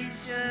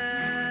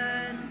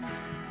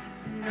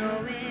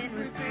 knowing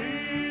we're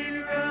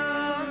free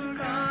from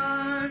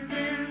condemnation.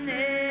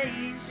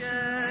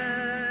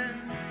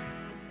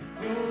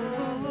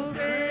 Oh,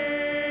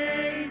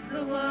 praise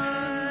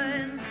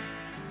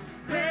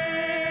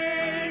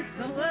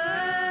the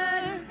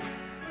one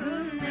who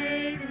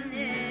made an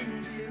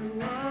end to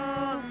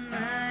all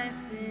my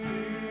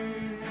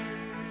sin.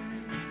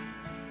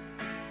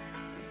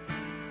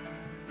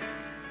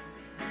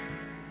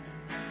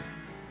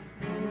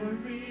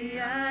 Boldly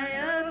I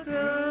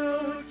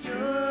approach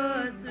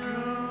your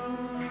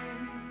throne.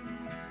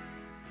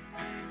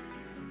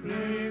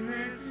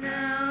 Blameless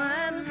now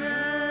I'm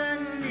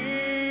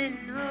running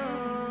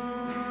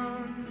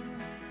home.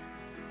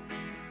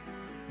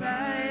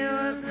 By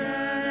your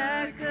blood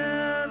I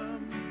come,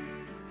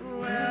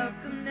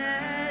 welcomed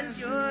as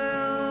your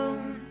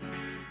own,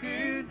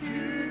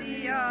 into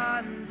the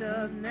arms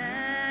of majesty.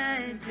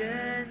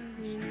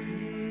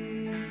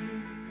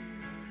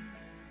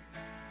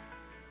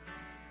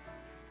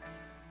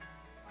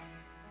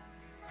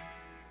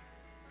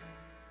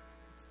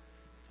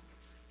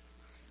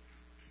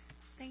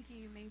 Thank you.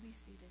 You may be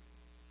seated.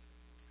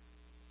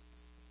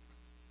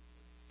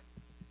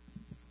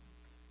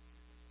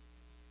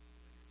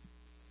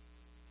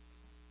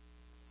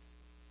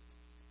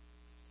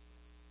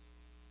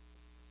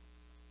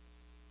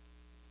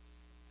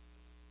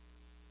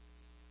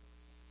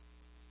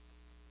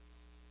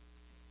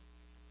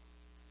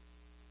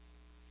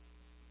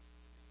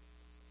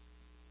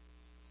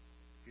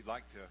 If you'd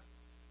like to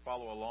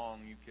follow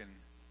along, you can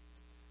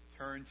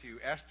turn to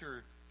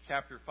Esther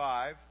chapter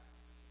 5.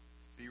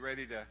 Be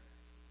ready to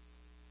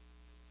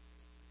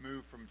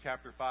move from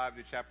chapter 5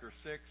 to chapter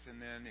 6.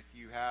 And then if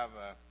you have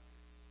a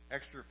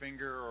extra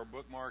finger or a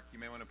bookmark, you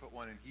may want to put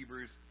one in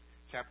Hebrews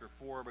chapter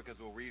 4, because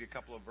we'll read a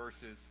couple of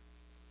verses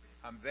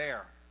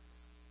there.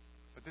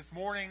 But this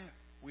morning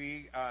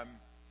we are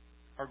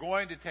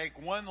going to take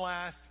one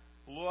last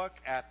look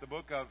at the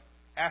book of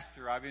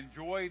Esther. I've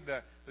enjoyed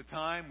the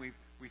time we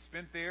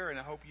spent there, and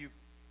I hope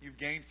you've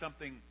gained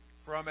something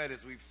from it as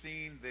we've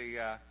seen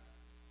the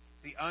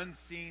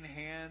unseen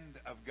hand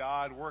of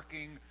God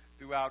working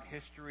throughout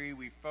history.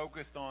 We've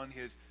focused on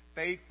His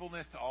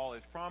faithfulness to all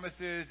His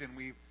promises, and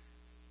we've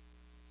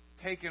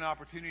taken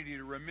opportunity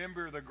to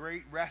remember the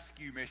great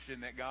rescue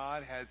mission that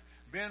God has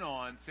been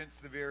on since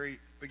the very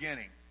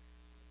beginning.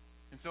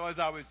 And so as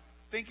I was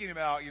thinking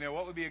about,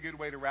 what would be a good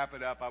way to wrap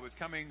it up, I was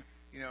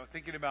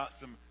thinking about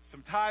some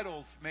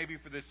titles maybe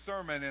for this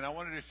sermon, and I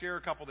wanted to share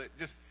a couple that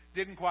just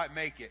didn't quite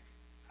make it.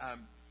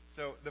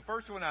 So the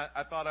first one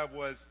I thought of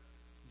was,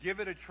 Give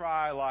It a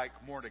Try Like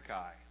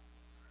Mordecai.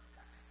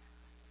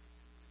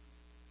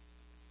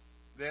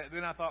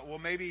 Then I thought, well,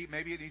 maybe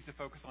it needs to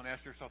focus on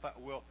Esther. So I thought,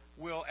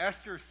 will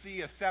Esther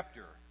see a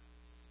scepter?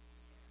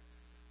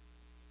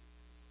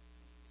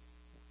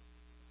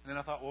 And then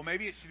I thought, well,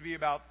 maybe it should be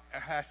about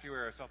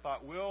Ahasuerus. So I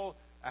thought, will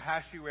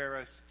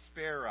Ahasuerus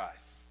spare us?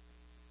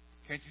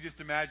 Can't you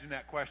just imagine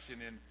that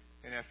question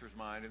in Esther's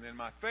mind? And then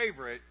my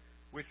favorite,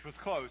 which was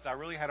close, I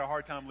really had a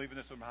hard time leaving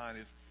this one behind,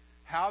 is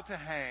how to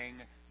hang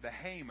the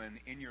Haman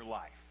in your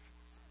life.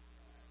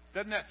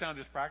 Doesn't that sound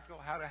just practical?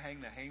 How to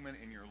hang the Haman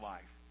in your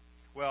life.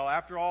 Well,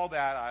 after all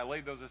that, I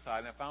laid those aside,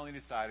 and I finally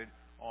decided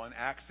on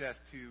access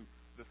to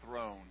the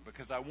throne,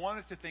 because I want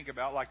us to think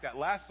about, like that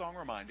last song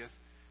reminded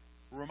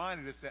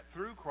us that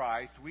through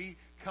Christ we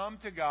come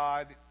to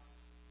God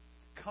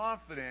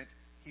confident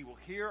He will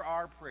hear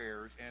our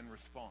prayers and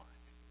respond.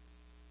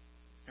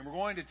 And we're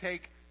going to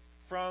take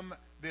from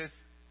this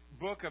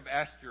book of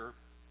Esther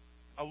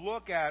a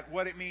look at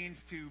what it means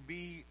to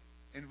be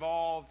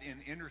involved in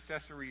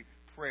intercessory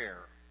prayer.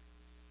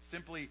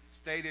 Simply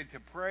stated, to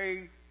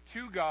pray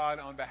to God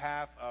on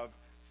behalf of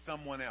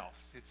someone else.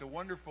 It's a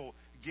wonderful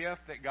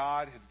gift that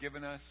God has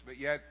given us, but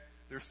yet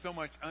there's so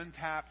much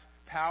untapped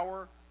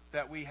power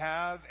that we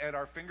have at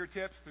our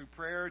fingertips through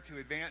prayer to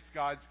advance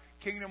God's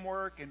kingdom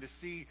work and to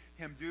see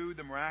Him do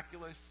the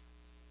miraculous.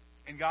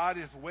 And God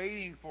is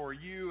waiting for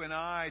you and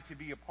I to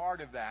be a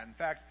part of that. In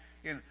fact,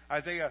 in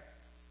Isaiah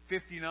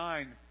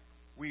 59,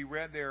 we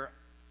read there,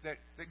 that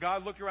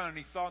God looked around and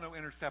he saw no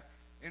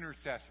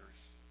intercessors.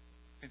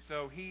 And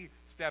so he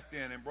stepped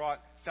in and brought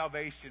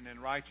salvation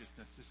and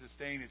righteousness to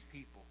sustain his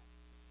people.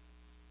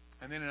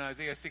 And then in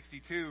Isaiah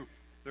 62,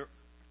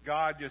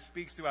 God just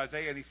speaks to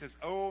Isaiah and he says,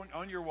 "Oh,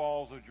 on your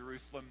walls, O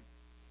Jerusalem,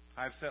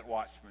 I have set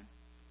watchmen.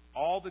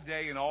 All the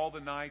day and all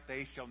the night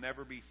they shall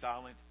never be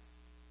silent.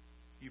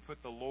 You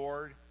put the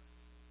Lord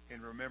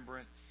in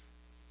remembrance.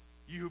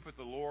 You who put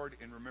the Lord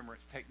in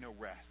remembrance take no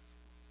rest."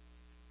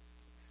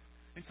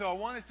 And so I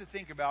want us to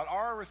think about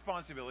our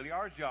responsibility.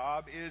 Our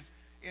job is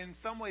in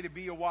some way to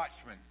be a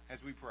watchman as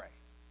we pray.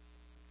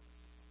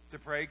 To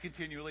pray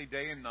continually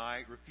day and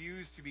night.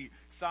 Refuse to be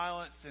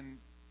silenced and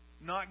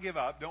not give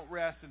up. Don't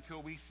rest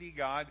until we see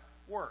God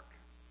work.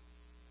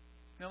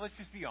 Now let's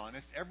just be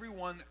honest.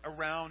 Everyone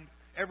around,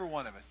 every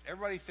one of us,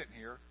 everybody sitting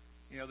here,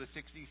 the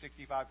 60,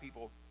 65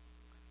 people,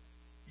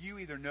 you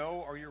either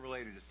know or you're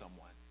related to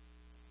someone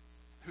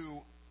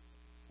who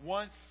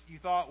once you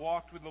thought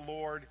walked with the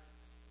Lord,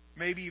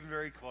 maybe even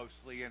very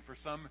closely, and for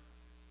some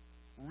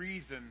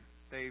reason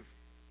they've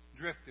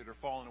drifted or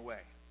fallen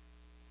away.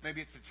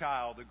 Maybe it's a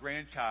child, a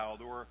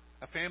grandchild, or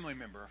a family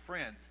member, a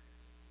friend.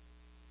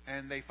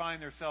 And they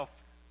find themselves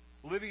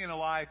living in a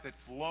life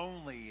that's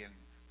lonely and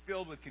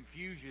filled with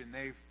confusion.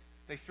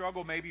 They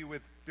struggle maybe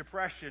with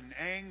depression,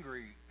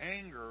 anger,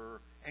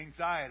 or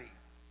anxiety.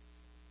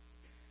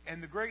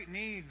 And the great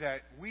need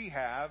that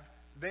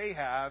they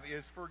have,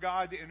 is for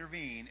God to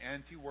intervene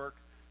and to work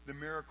the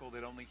miracle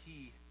that only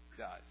He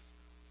does.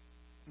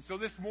 And so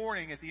this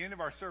morning, at the end of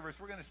our service,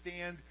 we're going to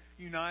stand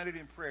united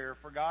in prayer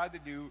for God to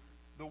do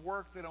the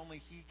work that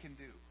only He can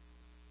do.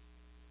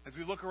 As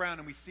we look around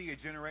and we see a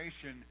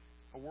generation,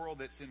 a world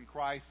that's in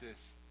crisis,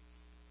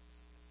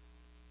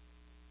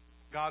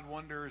 God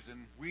wonders,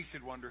 and we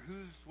should wonder,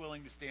 who's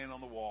willing to stand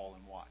on the wall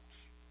and watch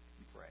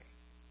and pray?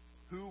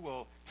 Who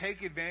will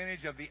take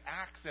advantage of the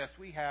access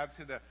we have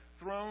to the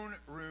throne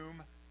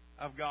room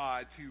of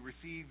God to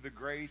receive the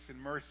grace and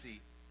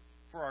mercy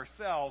for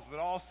ourselves, but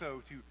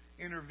also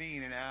to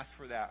intervene and ask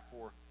for that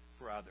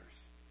for others?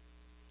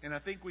 And I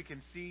think we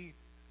can see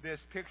this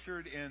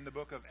pictured in the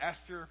book of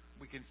Esther.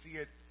 We can see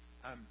it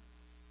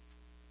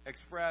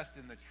expressed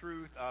in the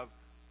truth of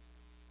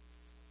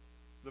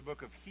the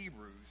book of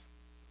Hebrews.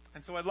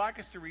 And so I'd like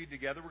us to read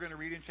together. We're going to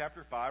read in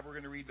chapter 5. We're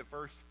going to read the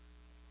first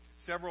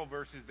several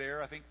verses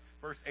there. I think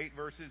first 8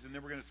 verses, and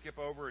then we're going to skip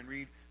over and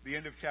read the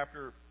end of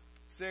chapter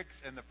 6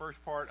 and the first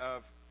part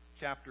of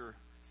chapter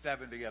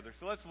 7 together.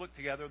 So let's look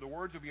together. The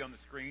words will be on the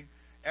screen.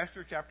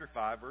 Esther chapter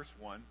 5, verse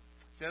 1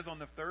 says, "On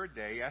the third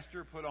day,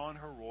 Esther put on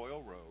her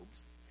royal robes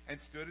and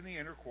stood in the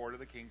inner court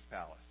of the king's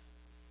palace,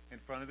 in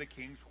front of the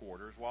king's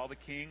quarters, while the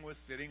king was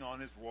sitting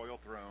on his royal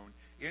throne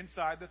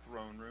inside the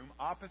throne room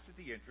opposite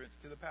the entrance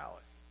to the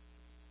palace.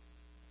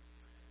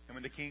 And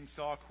when the king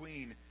saw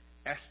Queen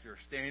Esther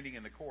standing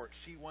in the court,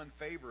 she won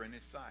favor in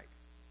his sight.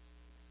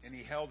 And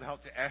he held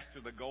out to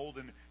Esther the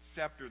golden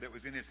scepter that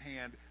was in his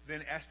hand.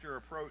 Then Esther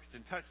approached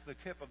and touched the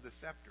tip of the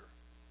scepter.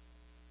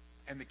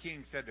 And the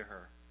king said to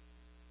her,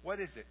 'What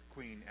is it,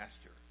 Queen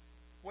Esther?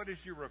 What is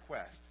your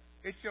request?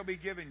 It shall be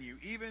given you,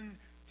 even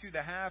to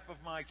the half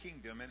of my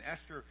kingdom.' And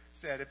Esther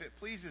said, 'If it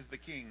pleases the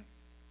king,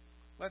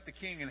 let the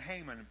king and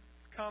Haman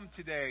come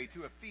today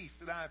to a feast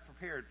that I have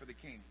prepared for the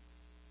king.'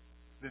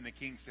 Then the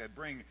king said,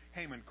 'Bring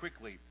Haman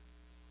quickly,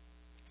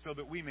 so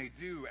that we may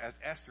do as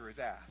Esther has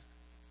asked.'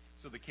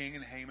 So the king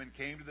and Haman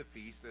came to the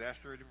feast that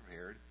Esther had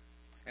prepared.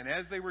 And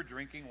as they were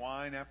drinking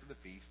wine after the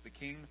feast, the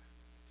king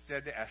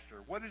said to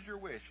Esther, 'What is your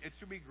wish? It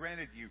shall be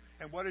granted you.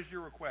 And what is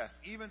your request?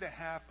 Even to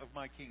half of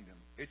my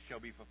kingdom, it shall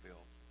be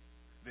fulfilled.'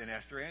 Then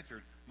Esther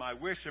answered, 'My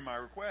wish and my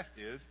request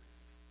is,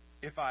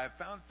 if I have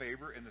found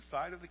favor in the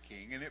sight of the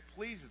king, and it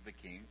pleases the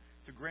king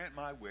to grant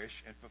my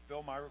wish and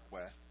fulfill my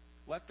request,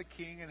 let the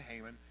king and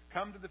Haman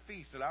come to the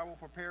feast that I will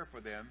prepare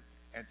for them,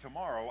 and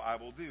tomorrow I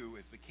will do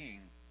as the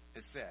king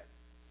has said.'"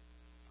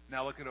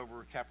 Now look at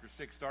over chapter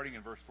 6, starting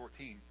in verse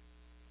 14.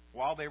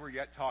 "While they were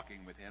yet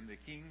talking with him, the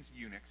king's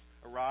eunuchs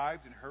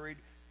arrived and hurried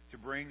to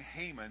bring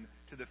Haman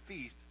to the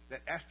feast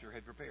that Esther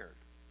had prepared."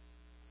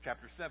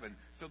 Chapter 7.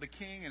 "So the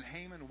king and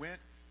Haman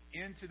went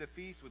into the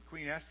feast with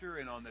Queen Esther,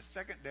 and on the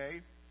second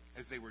day,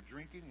 as they were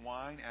drinking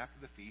wine after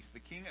the feast, the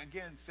king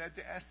again said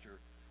to Esther,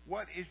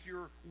 'What is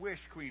your wish,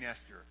 Queen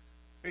Esther?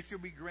 It shall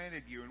be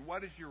granted you. And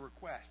what is your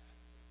request?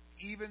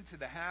 Even to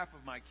the half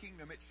of my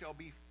kingdom it shall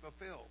be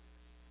fulfilled.'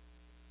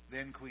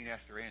 Then Queen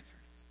Esther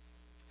answered,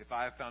 'If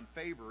I have found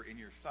favor in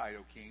your sight,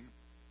 O king,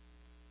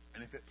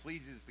 and if it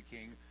pleases the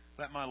king,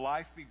 let my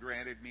life be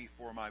granted me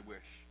for my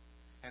wish,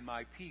 and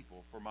my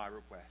people for my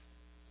request.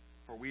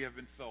 For we have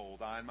been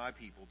sold, I and my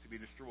people, to be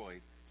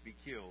destroyed, to be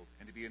killed,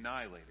 and to be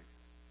annihilated.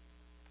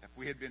 If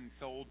we had been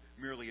sold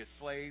merely as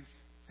slaves,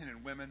 men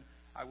and women,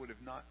 I would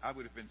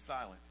have been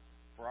silent,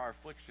 for our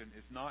affliction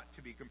is not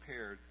to be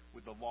compared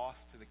with the loss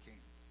to the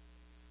king.'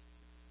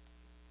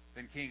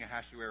 Then King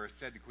Ahasuerus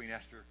said to Queen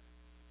Esther,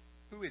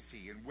 'Who is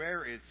he, and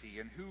where is he,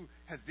 and who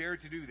has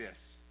dared to do this?'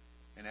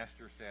 And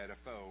Esther said, 'A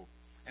foe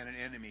and an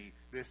enemy,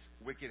 this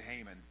wicked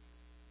Haman.'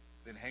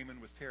 Then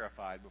Haman was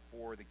terrified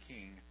before the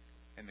king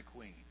and the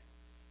queen.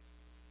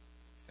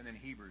 And then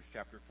Hebrews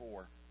chapter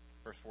 4,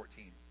 verse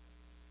 14.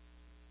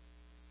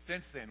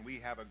 Since then,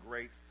 we have a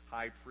great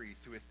high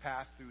priest who has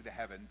passed through the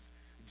heavens,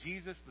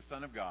 Jesus, the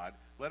Son of God.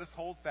 Let us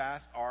hold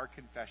fast our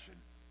confession.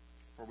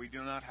 For we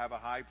do not have a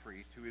high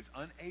priest who is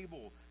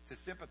unable to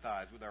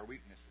sympathize with our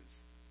weaknesses,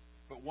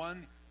 but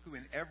one who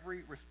in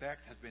every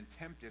respect has been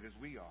tempted as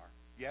we are,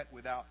 yet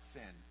without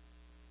sin.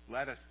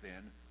 Let us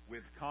then,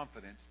 with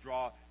confidence,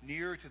 draw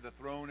near to the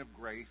throne of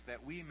grace,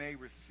 that we may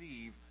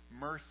receive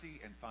mercy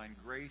and find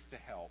grace to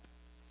help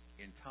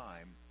in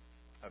time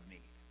of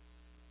need.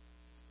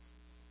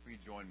 Will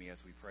you join me as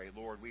we pray?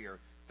 Lord, we are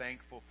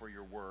thankful for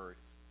your word,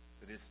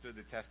 that it stood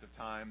the test of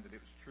time, that it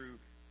was true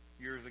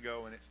years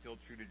ago and it's still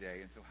true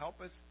today. And so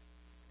help us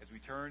as we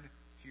turn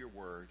to your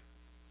word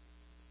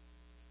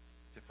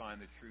to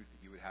find the truth that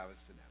you would have us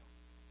to know.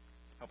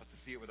 Help us to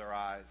see it with our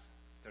eyes,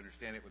 to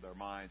understand it with our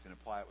minds, and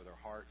apply it with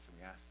our hearts. And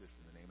we ask this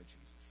in the name of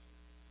Jesus.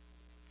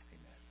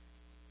 Amen.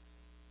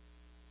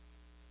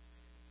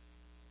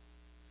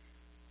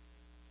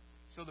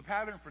 So the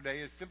pattern for today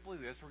is simply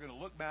this. We're going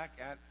to look back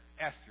at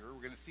Esther.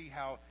 We're going to see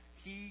how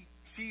she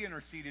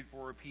interceded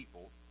for her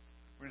people.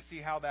 We're going to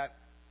see how that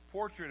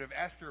portrait of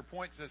Esther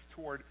points us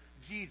toward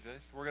Jesus.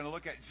 We're going to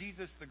look at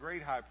Jesus, the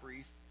great high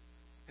priest.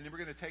 And then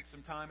we're going to take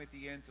some time at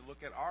the end to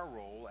look at our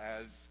role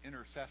as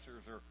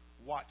intercessors or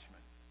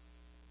watchmen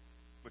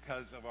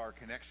because of our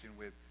connection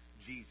with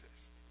Jesus.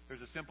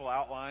 There's a simple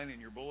outline in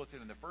your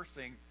bulletin, and the first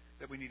thing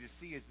that we need to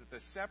see is that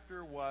the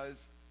scepter was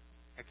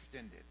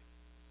extended.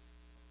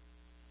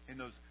 In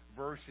those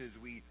verses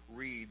we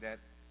read that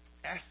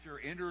Esther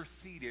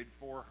interceded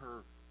for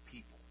her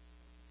people.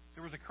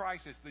 There was a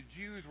crisis. The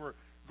Jews were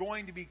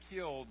going to be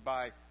killed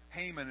by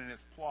Haman and his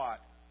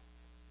plot.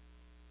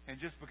 And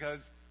just because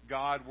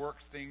God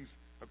works things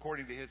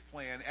according to his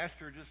plan,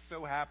 Esther just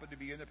so happened to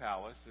be in the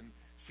palace, and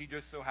she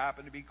just so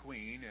happened to be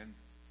queen, and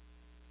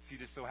she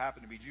just so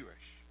happened to be Jewish.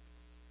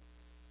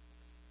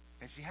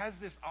 And she has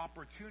this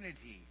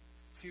opportunity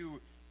to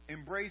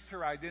embrace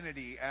her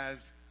identity as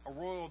a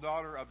royal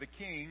daughter of the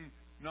king,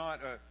 not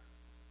a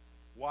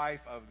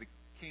wife of the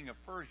king of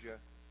Persia,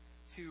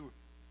 to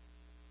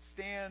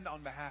stand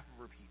on behalf of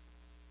her people.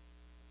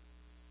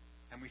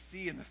 And we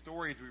see in the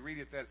stories, we read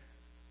it, that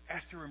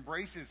Esther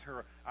embraces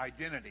her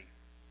identity.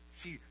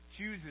 She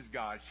chooses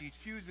God. She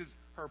chooses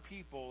her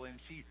people, and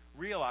she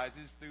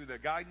realizes through the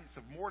guidance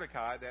of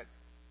Mordecai that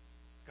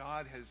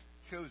God has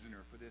chosen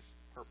her for this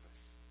purpose,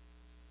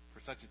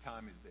 for such a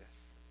time as this.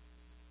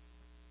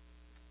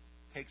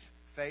 It takes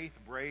faith,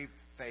 brave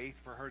faith,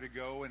 for her to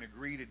go and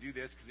agree to do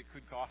this because it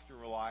could cost her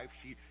her life.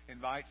 She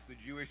invites the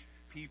Jewish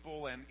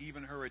people and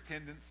even her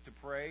attendants to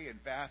pray and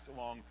fast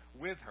along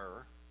with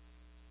her.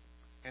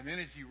 And then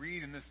as you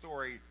read in this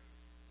story,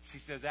 she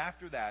says,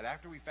 after that,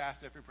 after we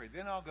fast, after we pray,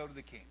 then I'll go to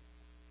the king.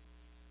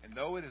 And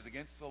though it is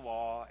against the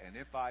law, and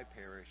if I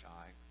perish,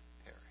 I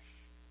perish.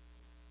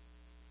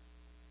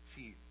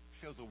 She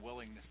shows a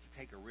willingness to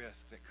take a risk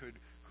that could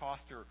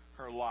cost her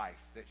her life,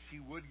 that she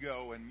would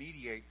go and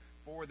mediate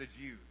for the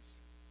Jews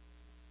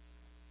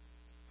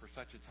for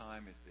such a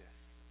time as this.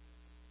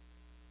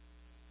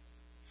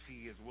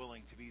 She is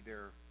willing to be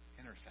their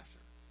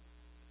intercessor.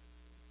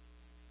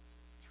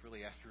 It's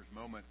really Esther's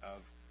moment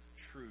of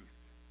truth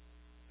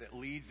that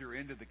leads her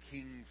into the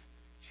king's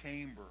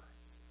chamber.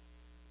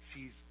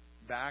 She's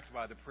backed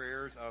by the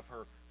prayers of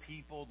her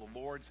people. The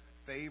Lord's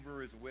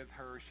favor is with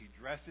her. She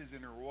dresses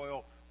in her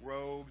royal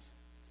robes.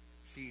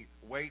 She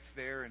waits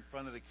there in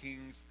front of the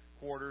king's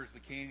quarters. The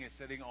king is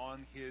sitting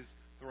on his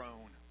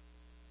throne.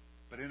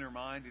 But in her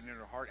mind and in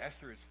her heart,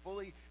 Esther is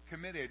fully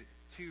committed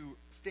to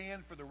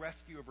stand for the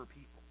rescue of her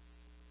people.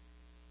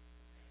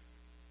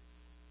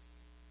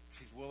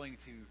 She's willing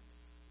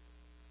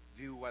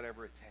to do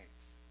whatever it takes.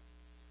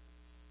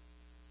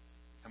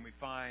 And we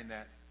find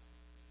that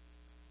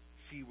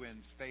she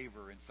wins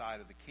favor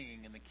inside of the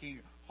king, and the king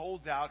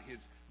holds out his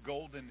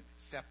golden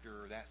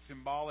scepter, that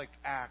symbolic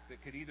act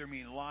that could either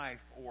mean life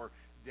or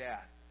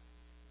death.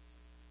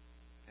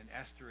 And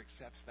Esther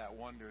accepts that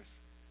wondrous,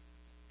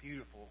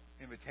 beautiful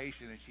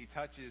invitation, and she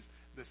touches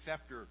the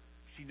scepter.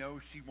 She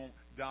knows she won't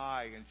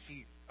die, and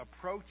she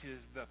approaches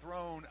the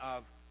throne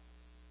of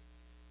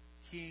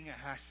King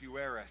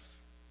Ahasuerus,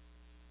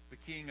 the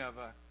king of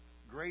a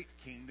great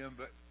kingdom,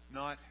 but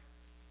not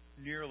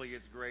nearly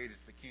as great as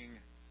the king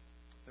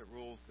that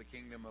rules the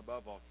kingdom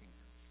above all kingdoms.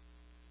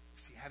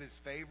 She had his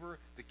favor.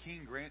 The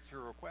king grants her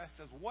request,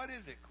 says, "What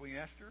is it, Queen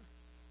Esther?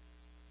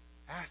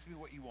 Ask me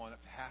what you want,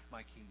 up to half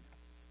my kingdom."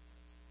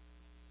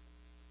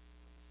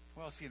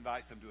 Well, she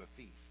invites them to a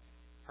feast.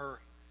 Her,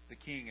 the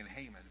king, and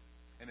Haman.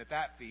 And at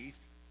that feast,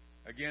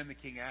 again, the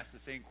king asks the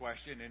same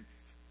question, and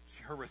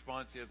her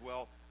response is,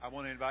 well, I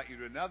want to invite you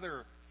to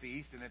another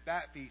feast, and at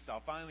that feast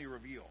I'll finally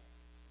reveal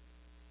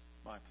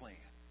my plan.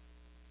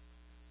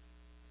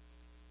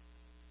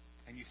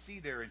 And you see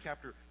there in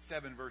chapter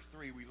 7, verse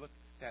 3, we looked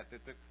at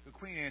that the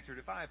queen answered,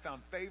 "If I have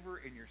found favor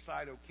in your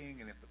sight, O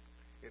king, and if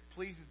it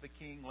pleases the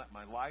king, let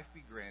my life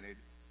be granted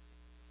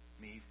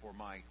me for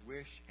my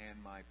wish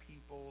and my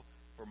people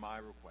for my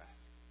request."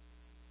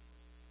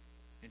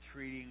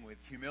 Entreating with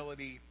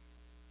humility,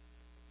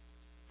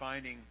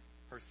 finding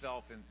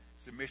herself in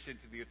submission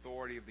to the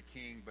authority of the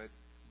king, but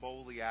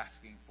boldly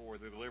asking for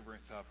the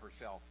deliverance of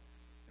herself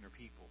and her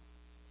people.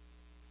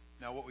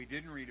 Now, what we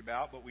didn't read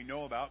about, but we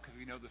know about because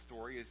we know the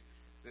story, is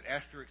that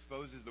Esther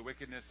exposes the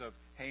wickedness of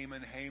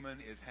Haman. Haman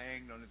is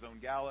hanged on his own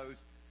gallows.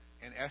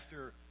 And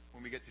Esther,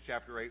 when we get to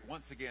chapter 8,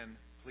 once again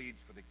pleads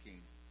for the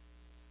king.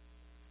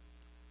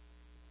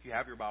 If you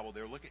have your Bible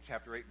there, look at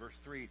chapter 8, verse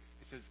 3.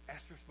 It says,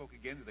 Esther spoke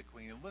again to the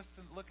queen, and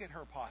listen, look at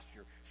her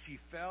posture. She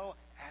fell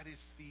at his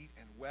feet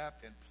and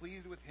wept and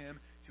pleaded with him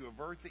to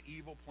avert the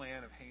evil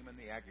plan of Haman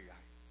the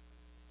Agagite.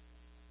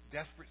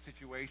 Desperate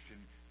situation,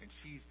 and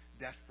she's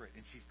desperate,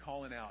 and she's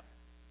calling out.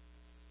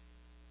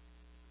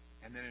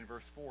 And then in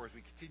verse 4, as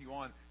we continue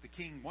on, the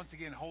king once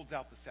again holds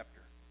out the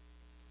scepter.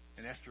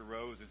 And Esther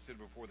rose and stood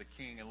before the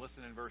king. And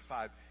listen in verse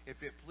 5.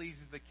 If it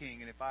pleases the king,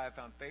 and if I have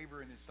found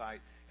favor in his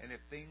sight, and if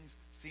things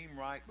seem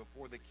right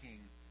before the king,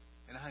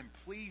 and I am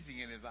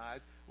pleasing in his eyes,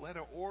 let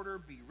an order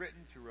be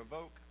written to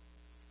revoke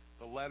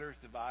the letters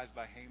devised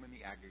by Haman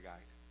the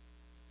Agagite.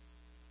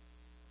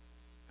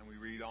 And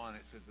we read on,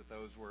 it says that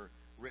those were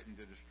written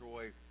to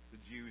destroy the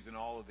Jews and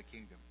all of the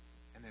kingdom.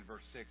 And then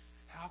verse 6,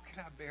 how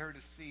can I bear to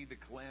see the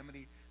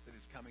calamity that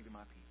is coming to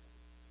my people?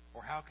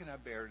 Or how can I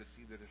bear to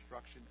see the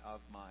destruction of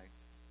my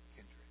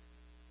kindred?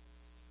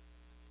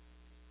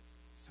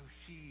 So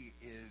she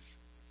is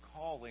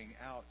calling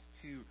out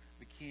to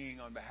the king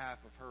on behalf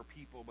of her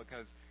people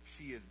because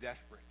she is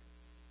desperate,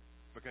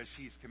 because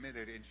she's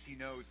committed, and she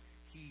knows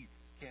he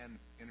can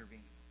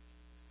intervene.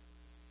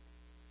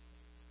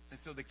 And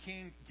so the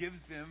king gives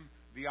them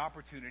the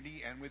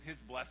opportunity, and with his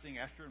blessing,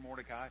 Esther and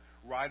Mordecai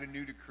write a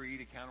new decree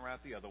to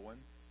counteract the other one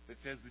that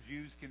says the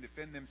Jews can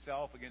defend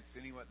themselves against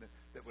anyone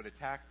that would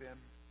attack them.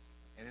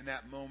 And in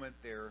that moment,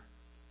 their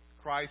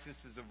crisis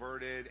is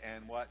averted,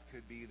 and what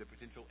could be the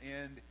potential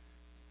end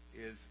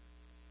is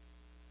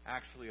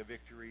actually a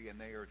victory, and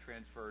they are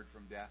transferred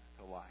from death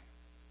to life.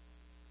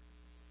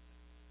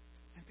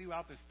 And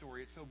throughout this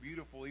story, it's so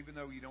beautiful, even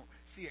though you don't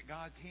see it.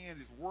 God's hand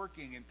is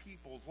working in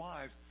people's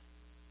lives,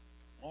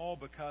 all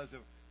because of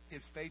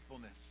his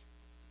faithfulness.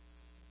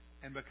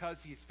 And because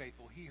he is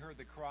faithful, he heard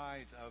the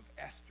cries of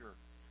Esther,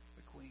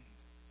 the queen.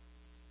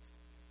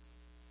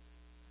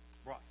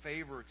 Brought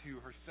favor to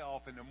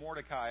herself and to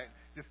Mordecai,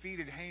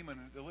 defeated Haman,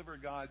 and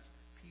delivered God's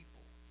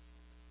people.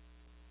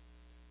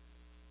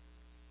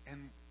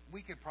 And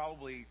we could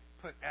probably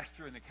put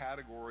Esther in the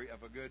category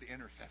of a good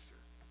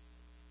intercessor.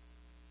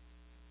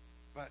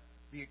 But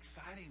the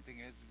exciting thing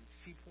is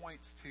she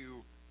points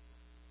to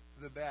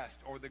the best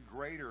or the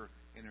greater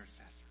intercessor.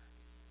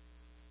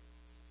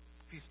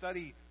 If you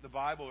study the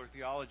Bible or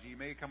theology, you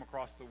may come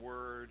across the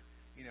word,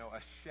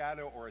 a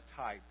shadow or a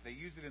type. They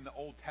use it in the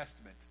Old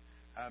Testament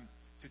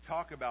to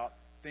talk about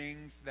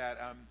things that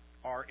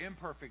are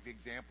imperfect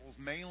examples,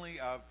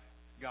 mainly of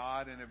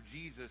God and of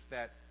Jesus,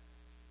 that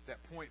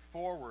point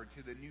forward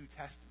to the New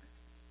Testament.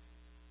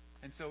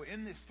 And so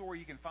in this story,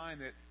 you can find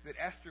that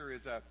Esther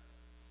is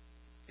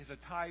a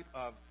type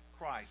of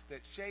Christ,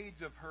 that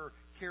shades of her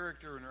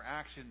character and her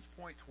actions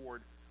point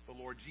toward the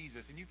Lord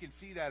Jesus. And you can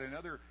see that in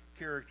other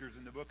characters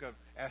in the book of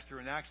Esther,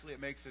 and actually it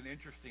makes an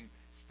interesting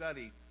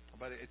study,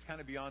 but it's kind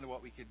of beyond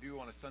what we could do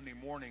on a Sunday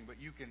morning. But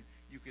you can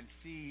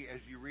see as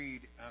you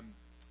read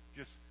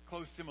just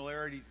close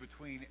similarities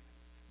between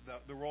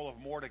the role of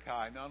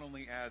Mordecai, not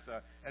only as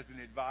an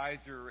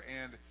advisor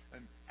and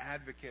an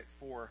advocate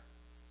for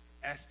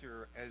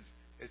Esther,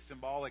 as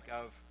symbolic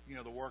of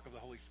the work of the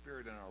Holy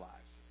Spirit in our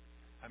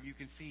lives. You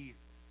can see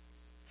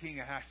King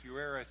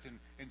Ahasuerus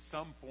in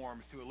some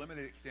forms, to a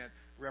limited extent,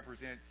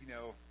 represent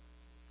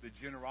the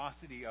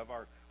generosity of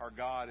our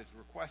God as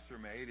requests are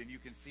made. And you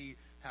can see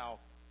how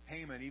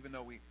Haman, even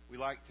though we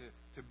like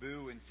to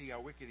boo and see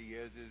how wicked he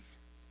is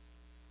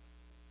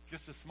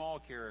just a small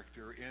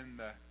character in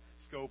the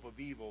scope of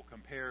evil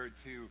compared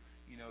to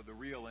the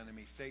real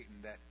enemy,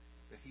 Satan, that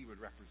he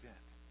would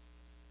represent.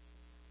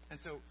 And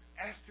so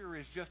Esther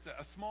is just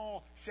a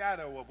small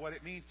shadow of what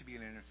it means to be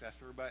an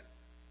intercessor, but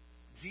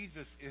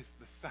Jesus is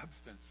the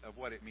substance of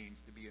what it means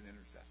to be an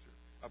intercessor,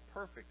 a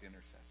perfect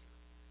intercessor.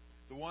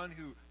 The one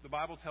who the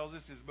Bible tells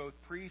us is both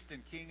priest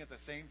and king at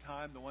the same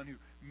time, the one who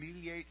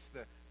mediates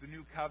the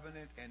new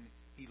covenant, and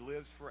he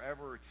lives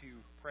forever to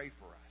pray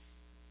for us.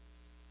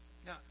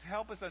 Now, to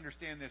help us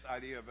understand this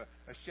idea of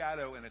a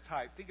shadow and a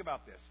type, think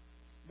about this.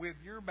 With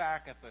your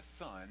back at the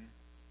sun,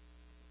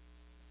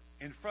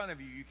 in front of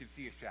you, you can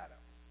see a shadow.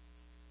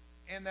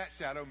 And that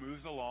shadow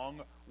moves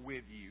along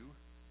with you.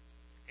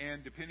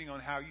 And depending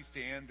on how you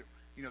stand,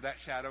 that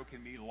shadow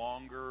can be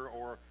longer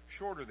or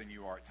shorter than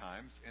you are at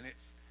times. And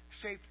it's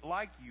shaped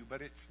like you,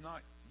 but it's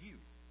not you,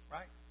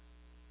 right?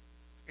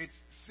 It's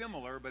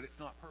similar, but it's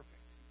not perfect.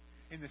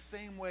 In the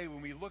same way,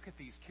 when we look at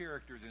these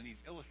characters and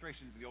these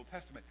illustrations of the Old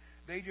Testament,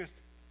 they just,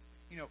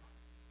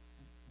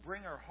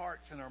 bring our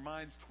hearts and our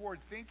minds toward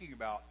thinking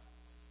about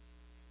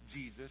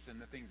Jesus and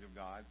the things of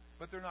God,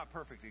 but they're not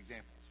perfect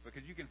examples,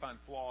 because you can find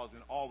flaws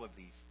in all of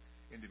these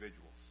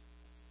individuals.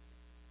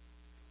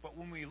 But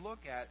when we look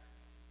at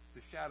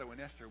the shadow in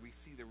Esther, we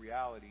see the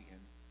reality in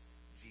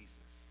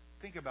Jesus.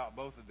 think about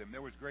both of them.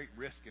 There was great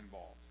risk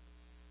involved.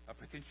 A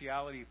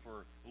potentiality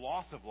for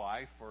loss of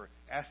life for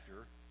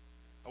Esther,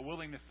 a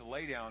willingness to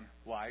lay down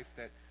life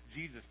that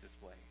Jesus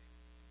displayed.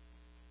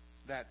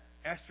 That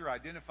Esther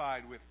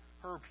identified with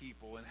her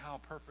people and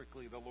how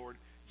perfectly the Lord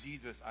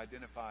Jesus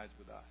identifies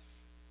with us.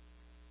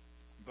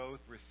 Both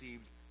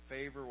received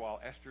favor, while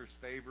Esther's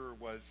favor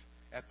was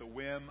at the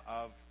whim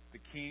of the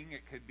king.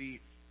 It could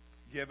be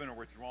given or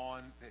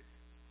withdrawn,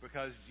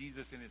 because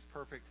Jesus, in his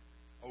perfect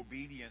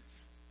obedience,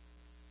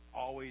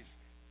 always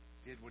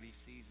did what he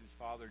sees his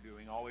Father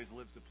doing, always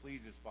lives to please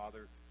his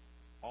Father,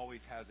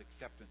 always has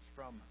acceptance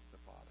from the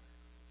Father.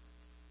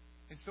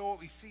 And so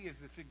what we see is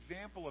this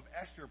example of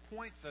Esther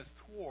points us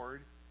toward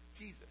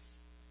Jesus.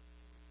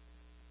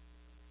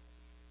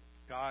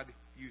 God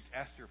used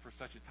Esther for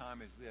such a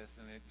time as this,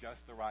 and at just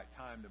the right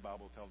time, the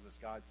Bible tells us,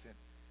 God sent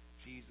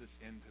Jesus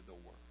into the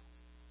world.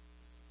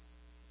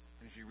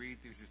 And as you read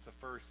through just the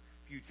first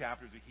few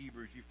chapters of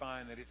Hebrews, you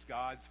find that it's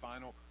God's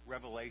final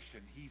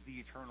revelation. He's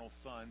the eternal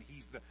Son.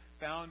 He's the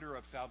founder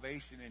of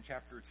salvation in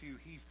chapter 2.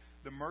 He's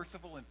the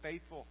merciful and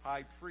faithful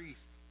high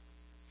priest,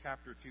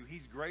 chapter 2.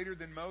 He's greater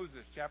than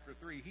Moses, chapter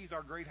 3. He's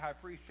our great high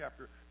priest,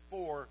 chapter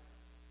 4.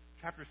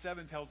 Chapter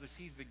 7 tells us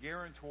he's the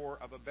guarantor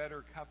of a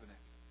better covenant.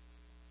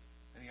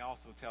 And he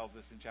also tells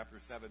us in chapter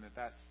 7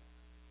 that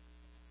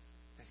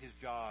his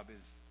job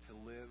is to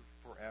live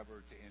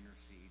forever to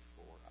intercede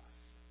for us.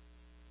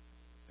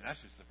 And that's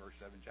just the first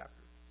 7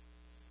 chapters.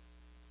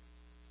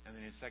 And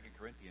then in 2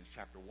 Corinthians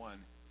chapter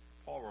 1,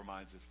 Paul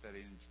reminds us that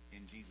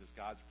in Jesus,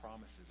 God's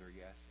promises are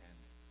yes and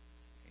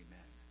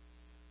amen.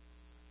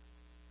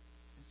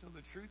 And so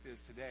the truth is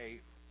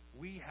today,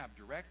 we have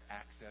direct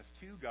access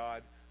to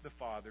God the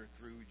Father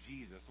through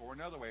Jesus. Or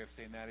another way of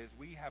saying that is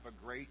we have a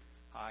great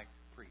high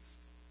priest.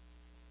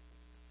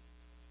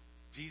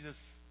 Jesus,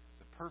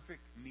 the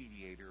perfect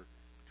mediator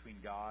between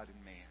God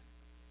and man.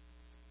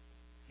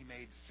 He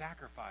made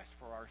sacrifice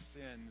for our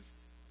sins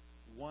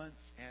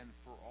once and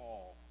for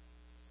all.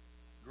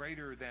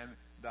 Greater than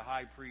the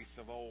high priests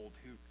of old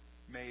who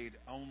made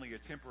only a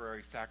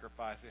temporary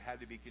sacrifice that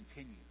had to be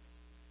continued.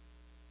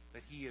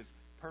 That he is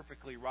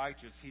perfectly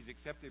righteous. He's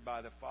accepted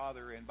by the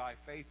Father, and by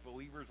faith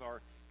believers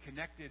are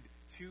connected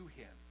to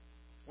him.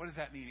 What does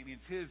that mean? It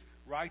means his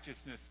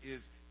righteousness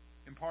is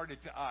imparted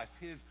to us.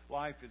 His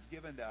life is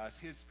given to us.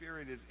 His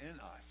Spirit is in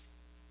us.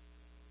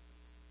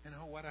 And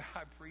oh, what a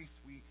high priest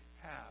we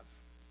have.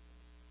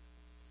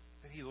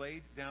 That he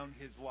laid down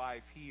his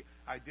life. He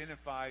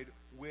identified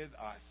with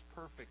us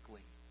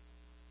perfectly,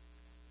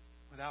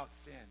 without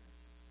sin.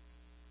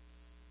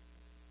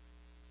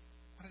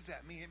 What does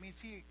that mean? It means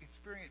he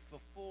experienced the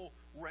full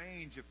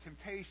range of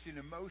temptation,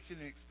 emotion,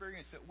 and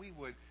experience that we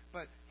would,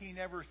 but he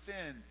never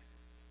sinned.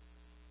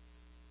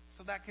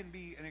 So that can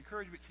be an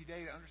encouragement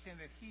today to understand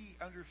that he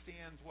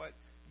understands what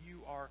you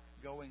are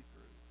going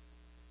through.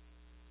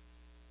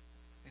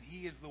 And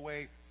he is the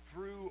way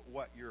through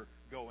what you're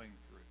going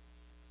through.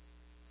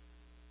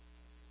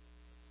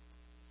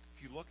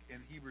 If you look in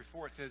Hebrews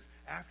 4, it says,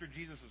 after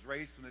Jesus was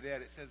raised from the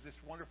dead, it says this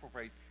wonderful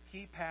phrase,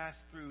 he passed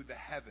through the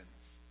heavens.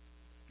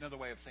 Another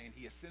way of saying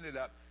he ascended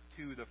up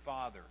to the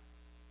Father.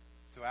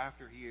 So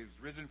after he is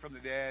risen from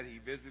the dead, he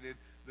visited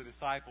the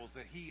disciples,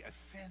 that he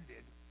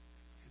ascended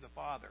to the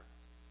Father.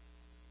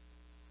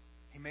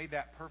 He made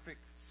that perfect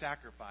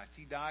sacrifice.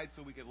 He died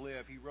so we could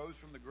live. He rose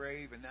from the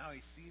grave, and now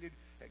he's seated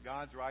at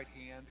God's right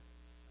hand.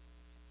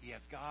 He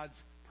has God's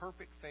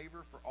perfect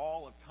favor for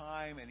all of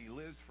time, and he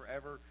lives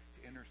forever to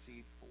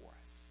intercede for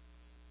us.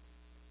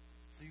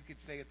 So you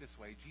could say it this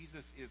way,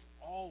 Jesus is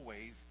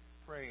always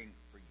praying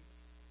for you.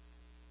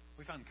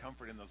 We find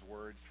comfort in those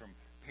words from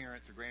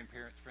parents or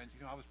grandparents, friends.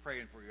 You know, I was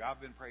praying for you. I've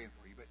been praying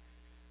for you. But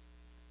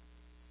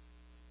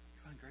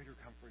you find greater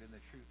comfort in the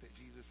truth that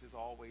Jesus is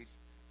always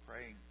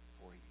praying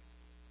for you.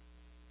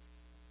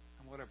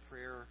 And what a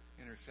prayer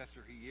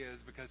intercessor he is,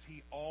 because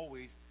he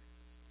always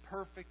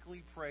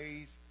perfectly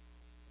prays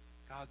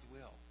God's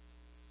will.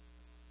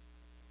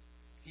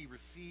 He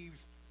receives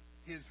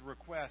his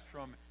request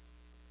from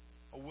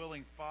a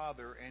willing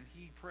Father, and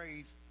he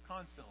prays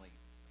constantly.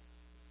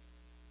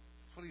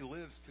 That's what he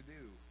lives to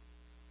do.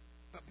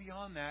 But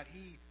beyond that,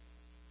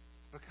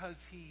 because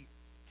he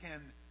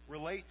can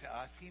relate to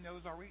us, he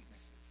knows our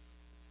weaknesses.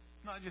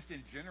 Not just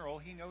in general,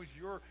 he knows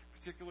your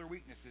particular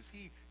weaknesses.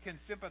 He can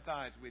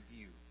sympathize with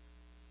you.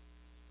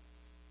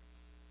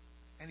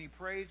 And he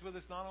prays with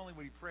us not only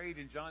what he prayed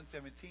in John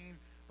 17,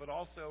 but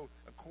also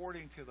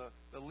according to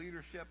the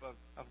leadership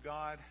of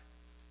God,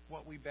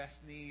 what we best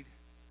need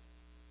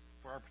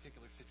for our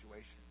particular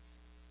situations.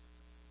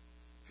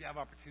 If you have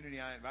opportunity,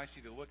 I invite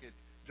you to look at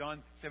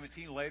John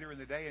 17 later in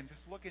the day and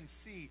just look and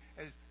see,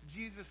 as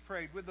Jesus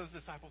prayed with those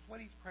disciples,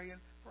 what he's praying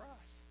for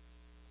us.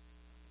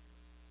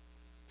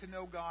 To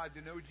know God,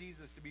 to know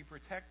Jesus, to be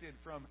protected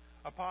from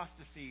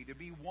apostasy, to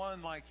be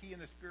one like he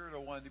and the Spirit are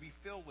one, to be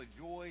filled with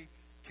joy,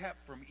 kept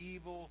from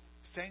evil,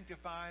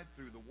 sanctified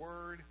through the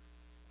Word,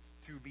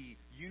 to be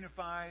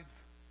unified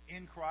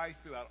in Christ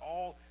throughout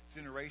all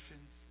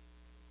generations,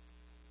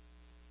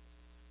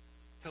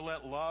 to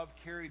let love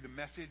carry the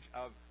message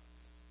of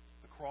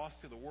the cross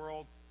to the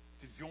world,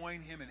 to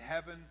join Him in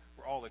heaven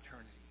for all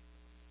eternity,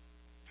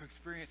 to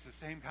experience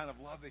the same kind of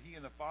love that He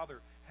and the Father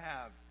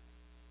have.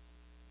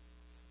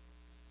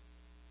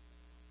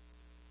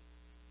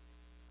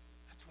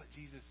 That's what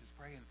Jesus is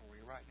praying for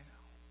you right now.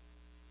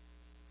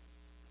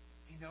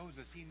 He knows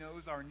us. He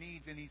knows our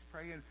needs, and He's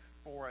praying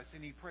for us.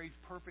 And He prays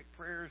perfect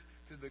prayers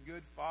to the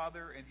good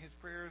Father, and His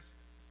prayers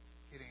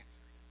get answered.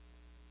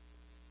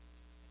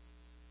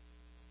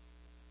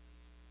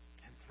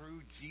 And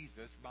through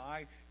Jesus,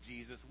 by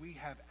Jesus, we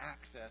have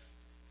access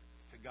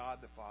to God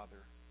the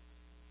Father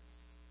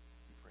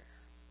in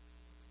prayer.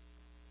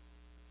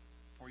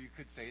 Or you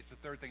could say it's the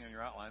third thing on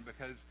your outline,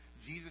 because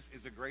Jesus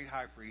is a great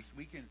high priest,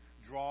 we can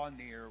draw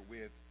near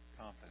with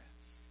confidence.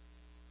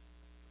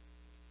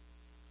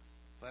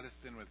 Let us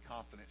then with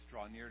confidence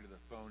draw near to the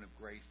throne of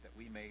grace, that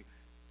we may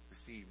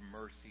receive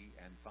mercy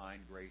and find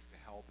grace to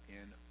help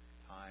in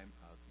time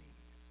of need.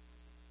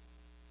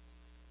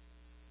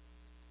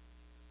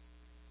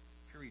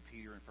 If you read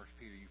Peter in 1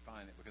 Peter, you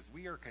find it, because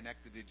we are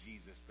connected to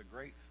Jesus, the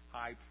great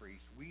high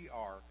priest. We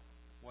are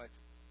what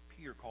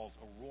Peter calls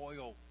a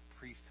royal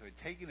priesthood,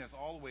 taking us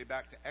all the way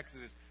back to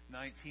Exodus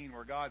 19,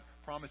 where God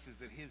promises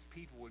that His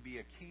people would be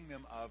a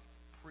kingdom of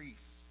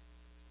priests.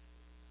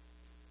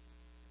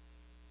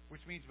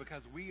 Which means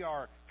because we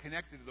are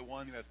connected to the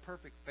one who has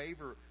perfect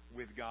favor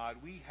with God,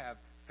 we have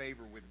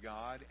favor with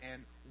God,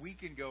 and we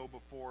can go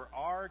before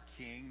our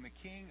King, the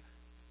King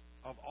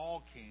of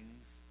all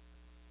kings,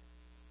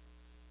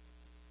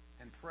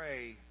 and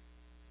pray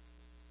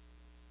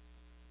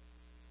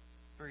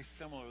very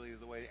similarly to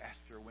the way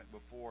Esther went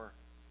before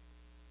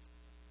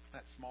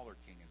that smaller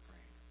king and prayed.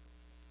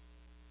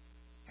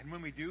 And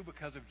when we do,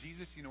 because of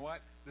Jesus, you know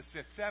what? The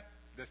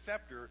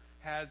scepter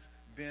has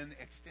been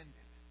extended.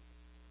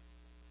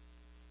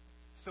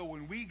 So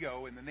when we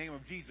go in the name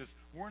of Jesus,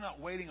 we're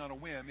not waiting on a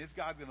whim. Is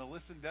God going to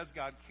listen? Does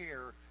God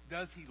care?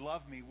 Does He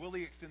love me? Will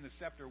He extend the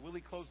scepter? Will He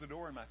close the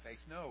door in my face?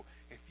 No.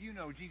 If you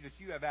know Jesus,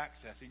 you have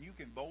access, and you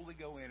can boldly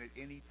go in at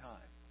any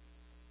time.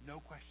 No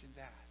questions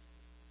asked.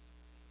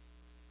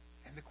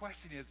 And the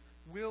question is,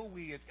 will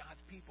we as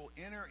God's people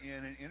enter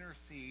in and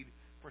intercede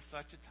for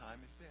such a time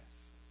as this?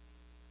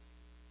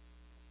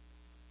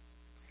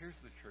 Here's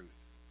the truth.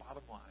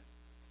 Bottom line.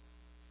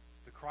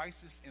 The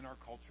crisis in our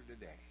culture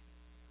today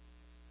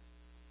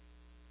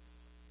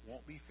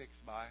won't be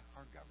fixed by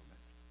our government.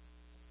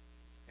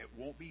 It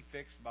won't be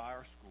fixed by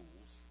our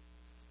schools.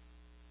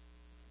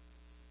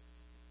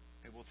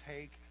 It will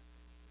take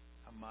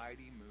a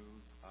mighty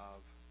move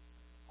of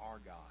our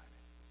God.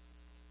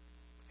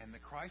 And the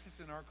crisis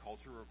in our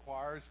culture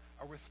requires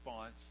a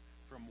response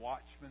from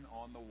watchmen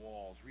on the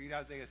walls. Read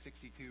Isaiah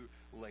 62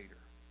 later.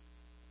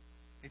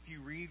 If you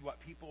read what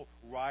people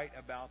write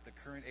about the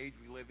current age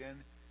we live in,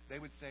 they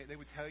would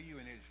tell you,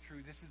 and it is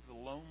true, this is the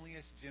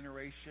loneliest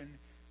generation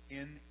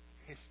in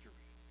history.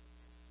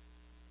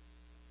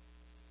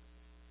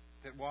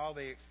 That while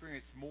they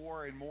experience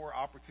more and more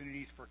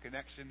opportunities for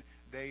connection,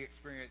 they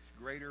experience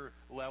greater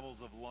levels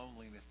of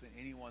loneliness than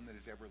anyone that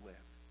has ever lived.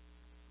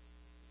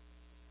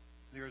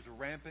 There is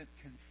rampant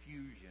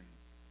confusion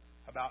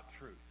about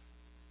truth.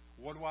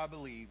 What do I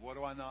believe? What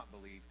do I not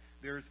believe?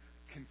 There's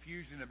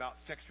confusion about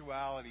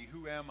sexuality.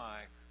 Who am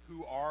I?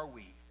 Who are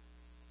we?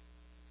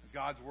 Is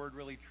God's Word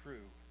really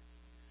true?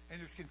 And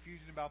there's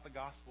confusion about the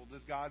gospel.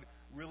 Does God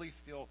really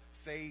still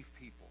save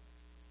people?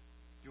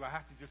 Do I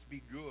have to just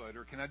be good?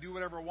 Or can I do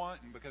whatever I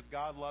want, and because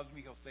God loves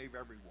me, He'll save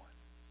everyone?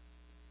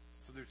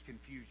 So there's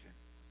confusion.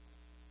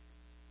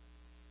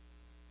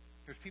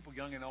 There's people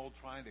young and old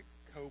trying to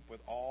cope with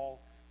all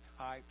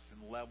types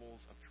and levels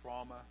of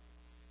trauma,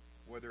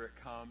 whether it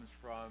comes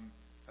from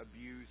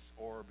abuse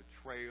or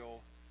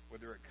betrayal,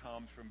 whether it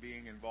comes from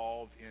being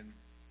involved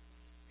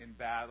in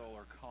battle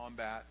or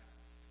combat,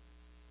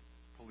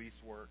 police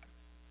work.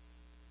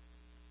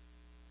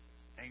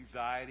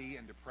 Anxiety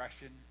and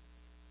depression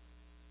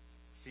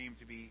seem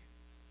to be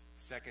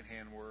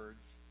secondhand words.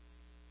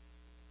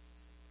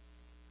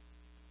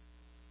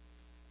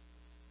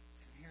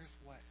 And here's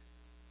what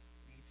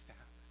needs to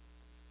happen.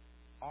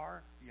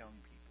 Our young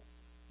people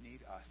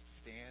need us to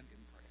stand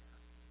in prayer.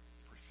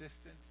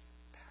 Persistent,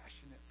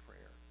 passionate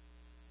prayer.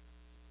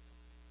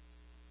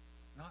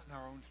 Not in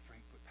our own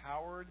strength, but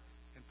powered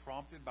and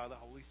prompted by the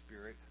Holy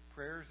Spirit.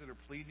 Prayers that are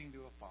pleasing to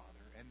a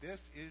Father. And this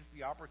is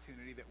the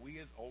opportunity that we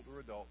as older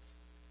adults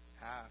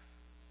have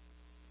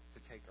to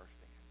take our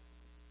stand.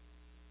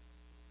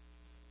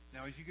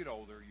 Now, as you get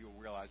older, you'll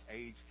realize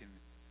age can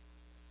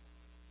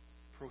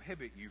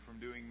prohibit you from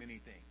doing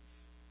many things.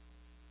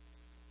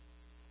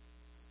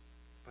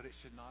 But it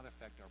should not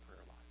affect our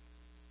prayer life.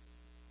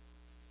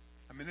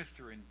 A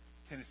minister in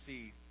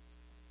Tennessee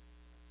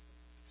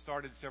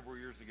started several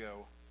years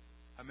ago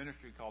a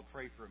ministry called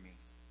Pray For Me,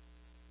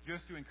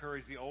 just to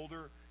encourage the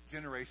older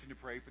generation to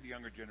pray for the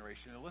younger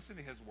generation. And listen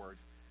to his words.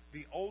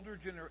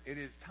 It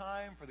is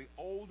time for the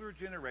older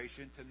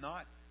generation to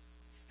not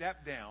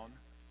step down,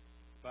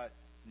 but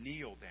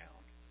kneel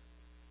down.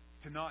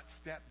 To not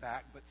step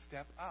back, but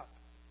step up.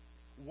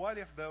 What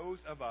if those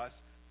of us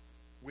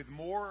with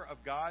more of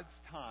God's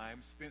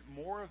time spent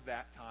more of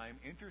that time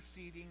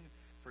interceding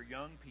for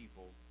young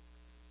people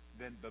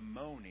than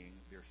bemoaning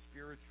their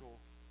spiritual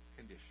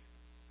condition.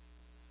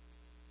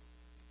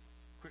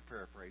 Quick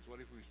paraphrase. What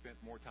if we spent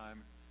more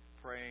time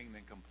praying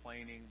than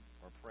complaining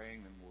or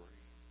praying than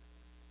worrying?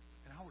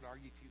 And I would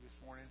argue to you this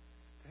morning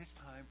that it's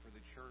time for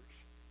the church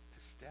to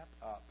step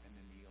up and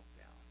to kneel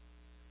down.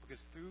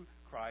 Because through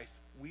Christ,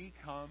 we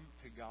come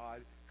to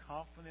God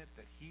confident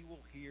that He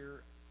will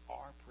hear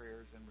our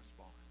prayers and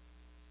respond.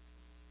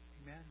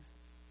 Amen?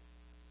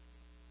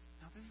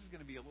 Now, this is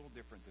going to be a little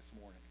different this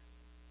morning.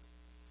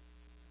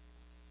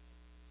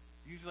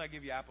 Usually I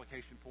give you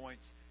application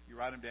points. You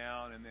write them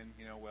down, and then,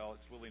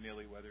 it's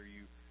willy-nilly whether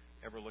you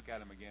ever look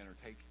at them again or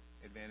take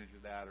advantage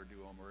of that or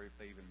do them or if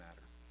they even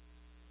matter.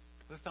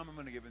 This time I'm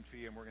going to give them to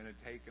you, and we're going to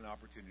take an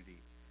opportunity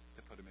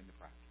to put them into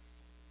practice.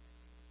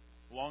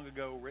 Long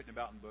ago, written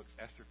about in books,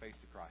 Esther faced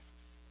a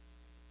crisis.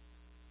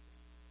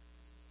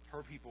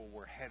 Her people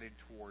were headed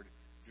toward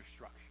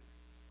destruction.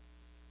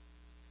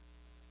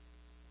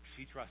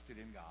 She trusted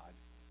in God.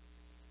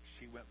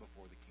 She went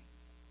before the king.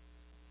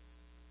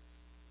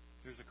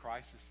 There's a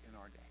crisis in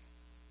our day.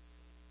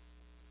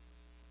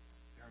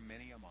 There are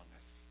many among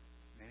us,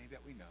 many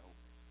that we know,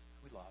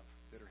 we love,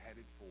 that are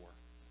headed for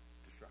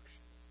destruction.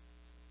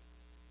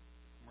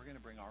 And we're going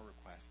to bring our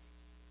request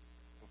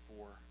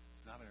before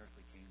not an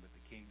earthly king, but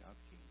the King of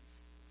Kings.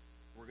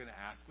 We're going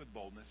to ask with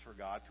boldness for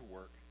God to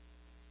work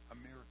a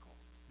miracle.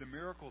 The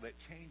miracle that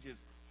changes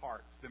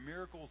hearts. The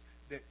miracles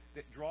that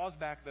draws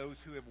back those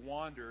who have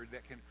wandered,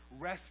 that can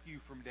rescue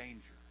from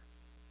danger.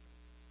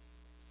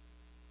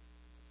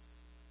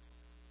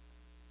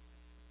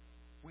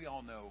 We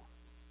all know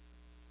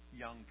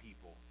young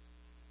people,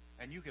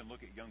 and you can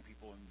look at young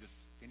people and just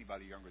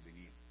anybody younger than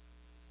you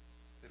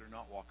that are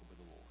not walking with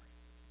the Lord.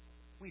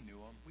 We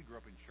knew them. We grew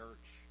up in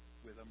church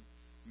with them.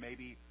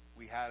 Maybe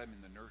we had them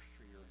in the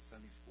nursery or in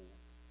Sunday school.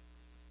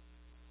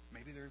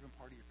 Maybe they're even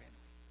part of your family.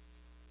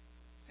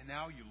 And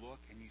now you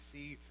look and you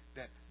see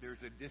that there's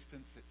a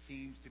distance that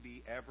seems to be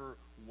ever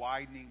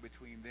widening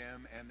between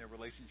them and their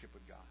relationship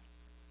with God.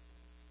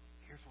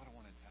 Here's what I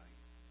want to tell you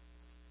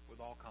with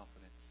all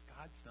confidence.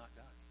 God's not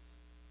done.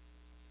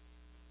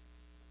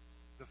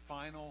 The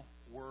final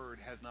word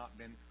has not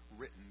been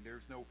written.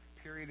 There's no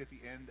period at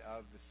the end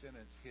of the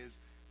sentence. His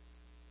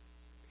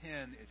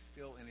pen is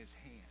still in His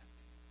hand.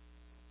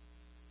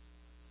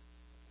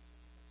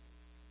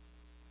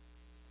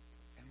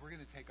 And we're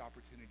going to take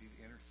opportunity to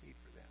intercede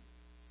for them.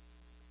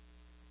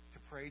 To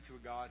pray to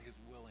a God who's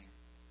willing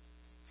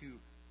to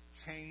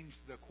change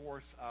the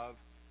course of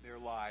their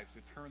lives,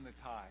 to turn the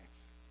tides.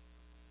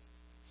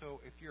 So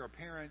if you're a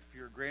parent, if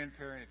you're a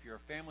grandparent, if you're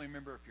a family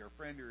member, if you're a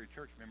friend or a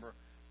church member,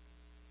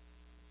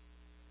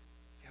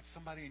 you have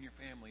somebody in your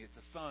family. It's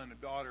a son, a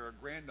daughter, a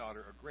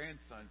granddaughter, a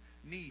grandson,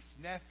 niece,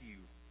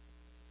 nephew,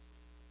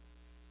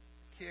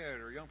 kid,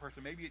 or a young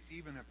person. Maybe it's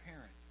even a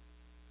parent.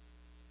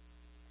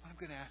 What I'm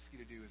going to ask you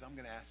to do is I'm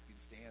going to ask you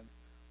to stand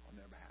on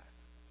their behalf.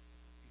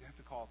 You don't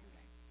have to call their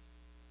name.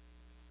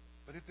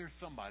 But if there's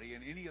somebody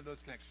in any of those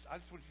connections,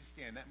 I just want you to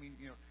stand. That means,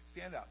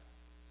 stand up.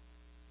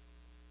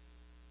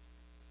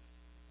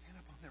 Stand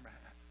up on their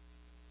behalf.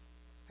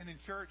 And in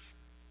church,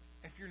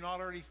 if you're not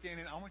already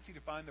standing, I want you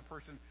to find the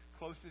person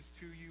closest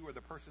to you or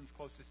the persons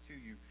closest to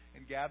you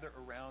and gather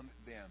around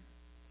them.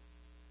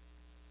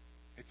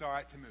 It's all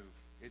right to move.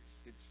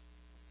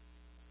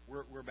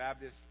 We're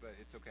Baptists, but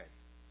it's okay.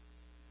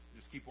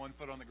 Just keep one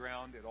foot on the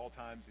ground at all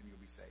times and you'll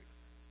be safe.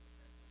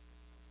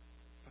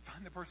 But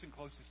find the person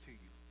closest to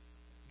you.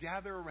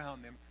 Gather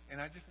around them,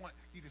 and I just want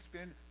you to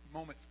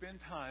spend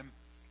time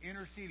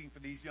interceding for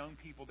these young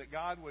people, that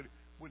God would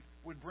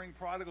bring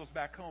prodigals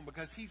back home,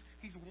 because He's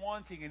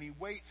wanting and He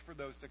waits for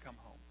those to come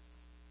home.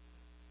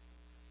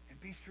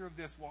 And be sure of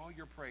this while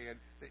you're praying,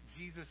 that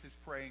Jesus is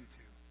praying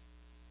too.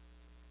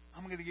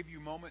 I'm going to give you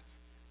moments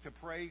to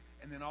pray,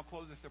 and then I'll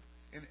close this up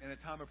in a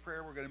time of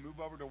prayer. We're going to move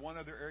over to one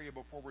other area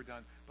before we're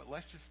done. But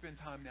let's just spend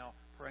time now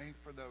praying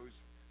for those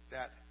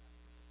that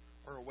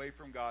are away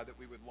from God, that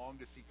we would long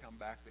to see come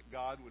back, that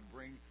God would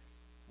bring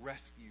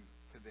rescue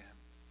to them.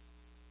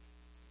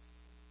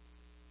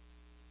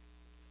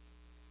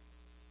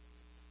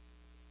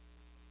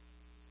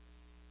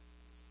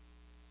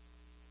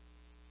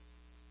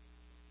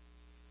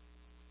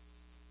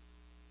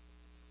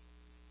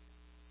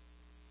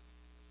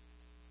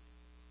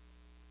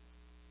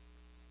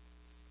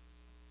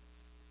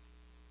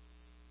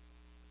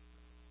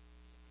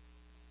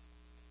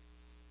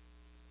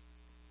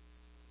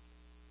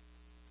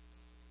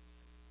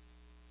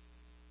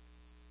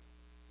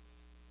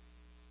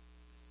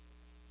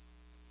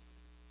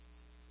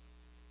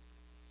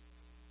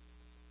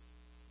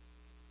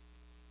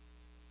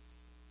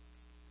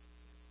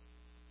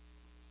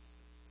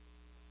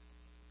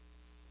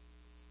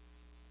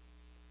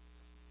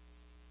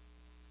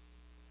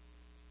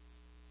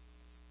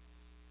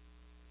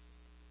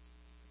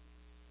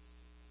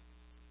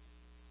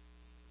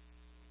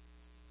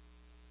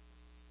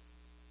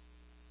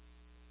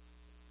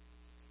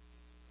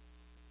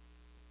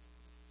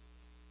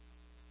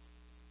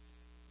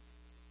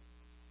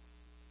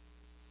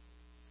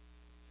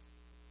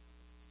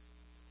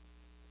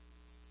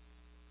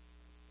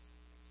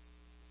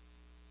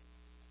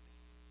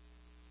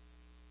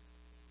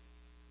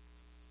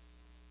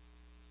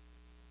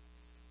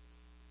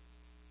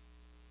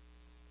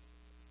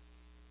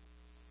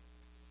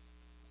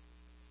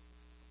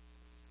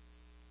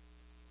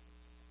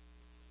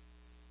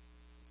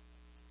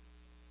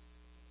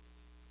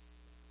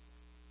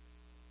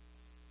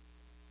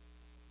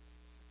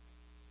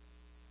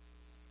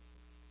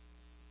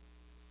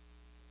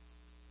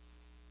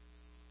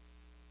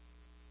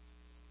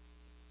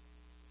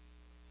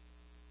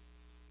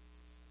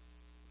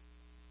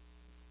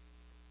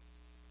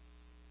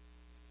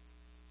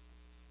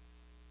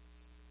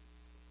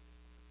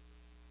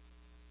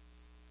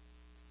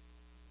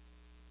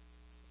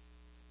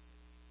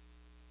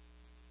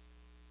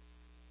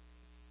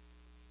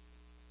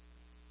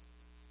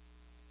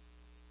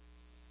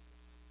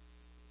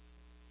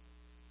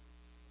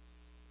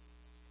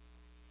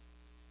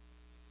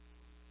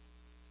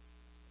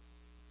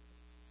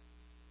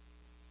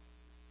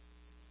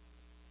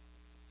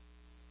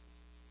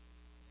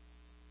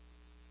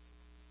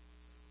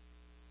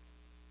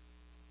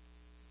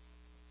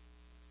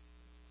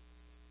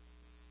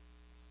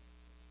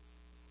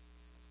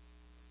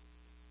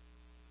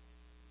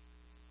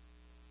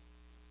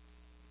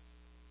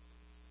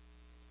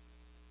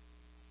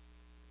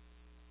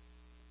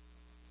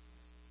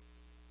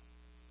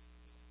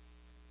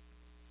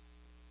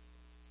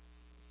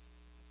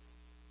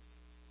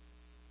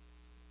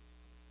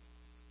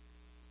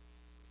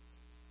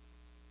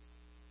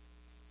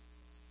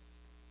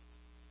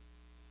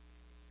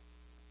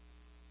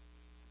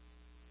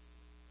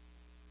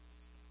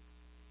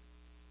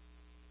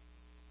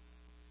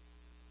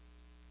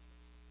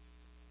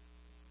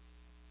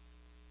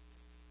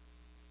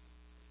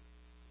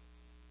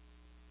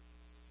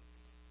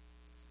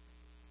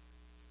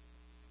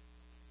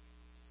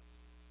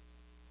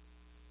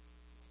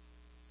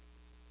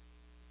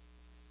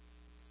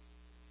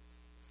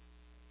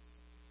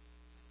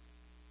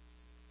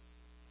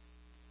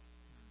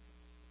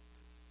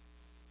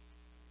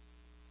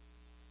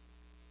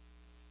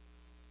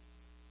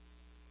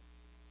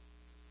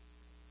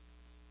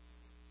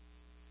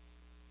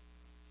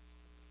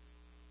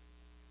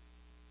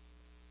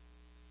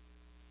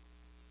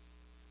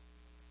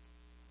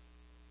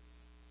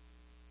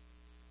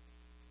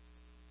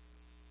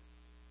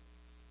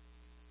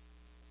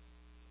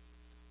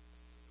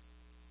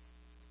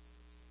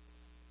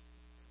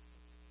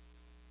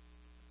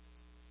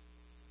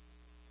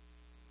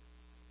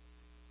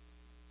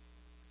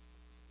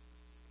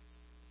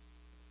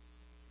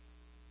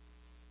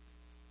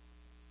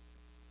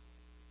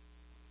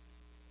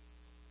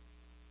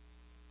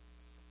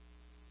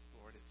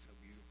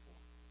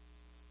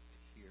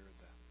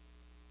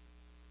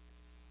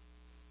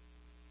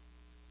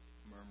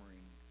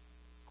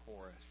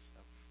 chorus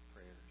of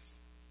prayers.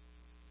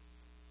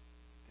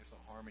 There's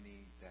a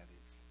harmony that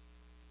is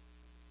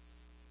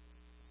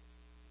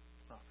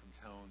not from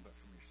tone, but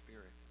from your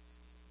spirit.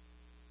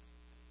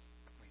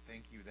 We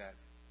thank you that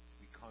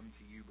we come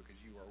to you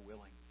because you are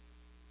willing,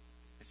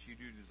 that you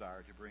do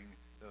desire to bring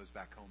those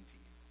back home to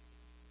you,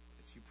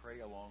 that you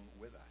pray along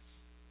with us.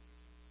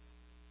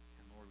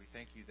 And Lord, we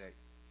thank you that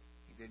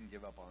you didn't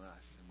give up on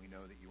us, and we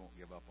know that you won't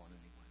give up on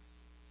anyone.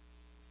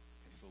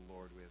 And so,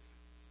 Lord, with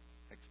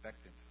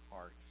expectant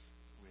hearts,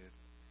 with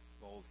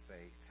bold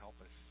faith, help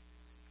us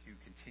to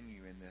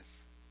continue in this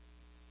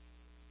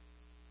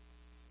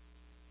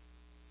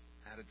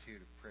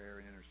attitude of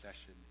prayer and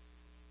intercession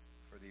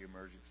for the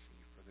emergency,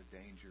 for the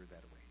danger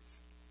that awaits.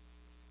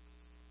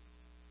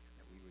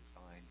 And that we would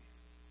find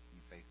you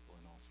faithful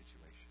in all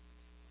situations.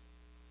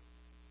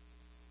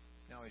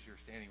 Now, as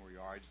you're standing where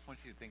you are, I just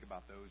want you to think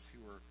about those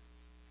who are,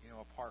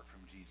 apart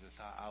from Jesus.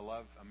 I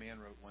love, a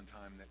man wrote one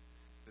time that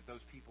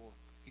those people,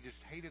 he just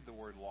hated the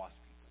word lost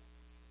people.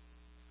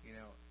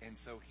 And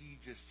so he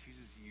just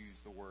chooses to use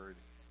the word,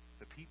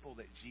 the people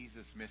that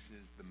Jesus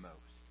misses the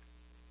most,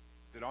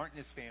 that aren't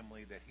in his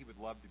family, that he would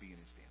love to be in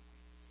his family.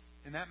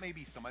 And that may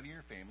be somebody in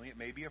your family, it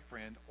may be a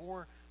friend,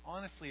 or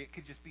honestly, it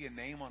could just be a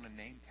name on a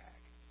name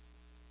tag.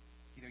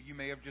 You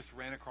may have just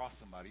ran across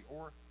somebody,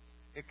 or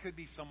it could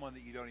be someone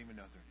that you don't even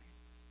know their name.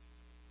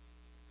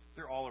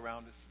 They're all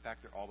around us. In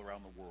fact, they're all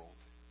around the world.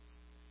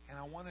 And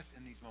I want us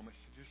in these moments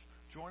to just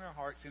join our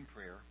hearts in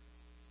prayer,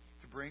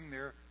 to bring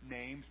their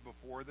names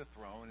before the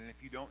throne. And if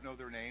you don't know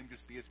their name,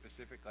 just be as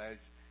specific as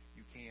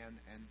you can.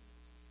 And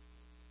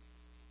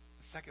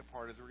the second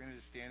part is we're going to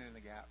just stand in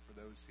the gap for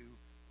those who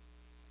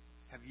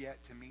have yet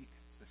to meet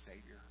the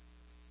Savior.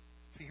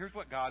 See, here's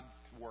what God's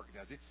work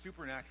does. It's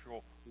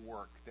supernatural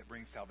work that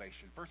brings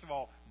salvation. First of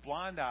all,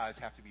 blind eyes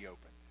have to be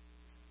opened.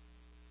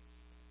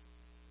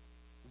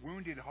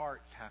 Wounded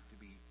hearts have to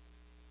be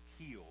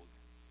healed.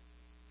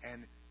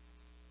 And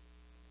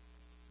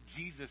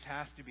Jesus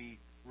has to be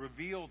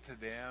revealed to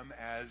them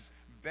as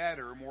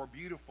better, more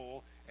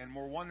beautiful, and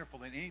more wonderful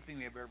than anything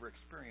they've ever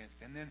experienced.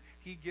 And then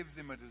he gives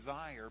them a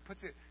desire,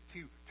 puts it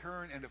to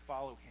turn and to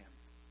follow him.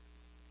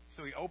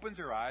 So he opens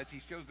their eyes,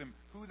 he shows them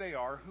who they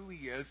are, who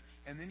he is,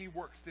 and then he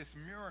works this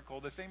miracle,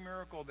 the same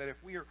miracle that if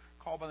we are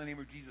called by the name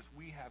of Jesus,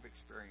 we have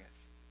experienced.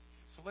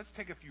 So let's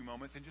take a few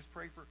moments and just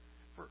pray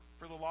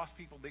for the lost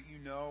people that you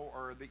know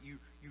or that you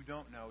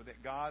don't know,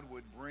 that God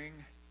would bring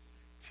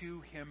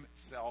to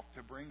himself,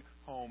 to bring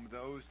home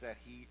those that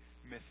he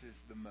misses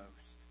the most.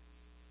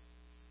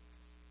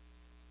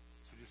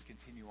 So just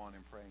continue on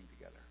in praying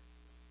together.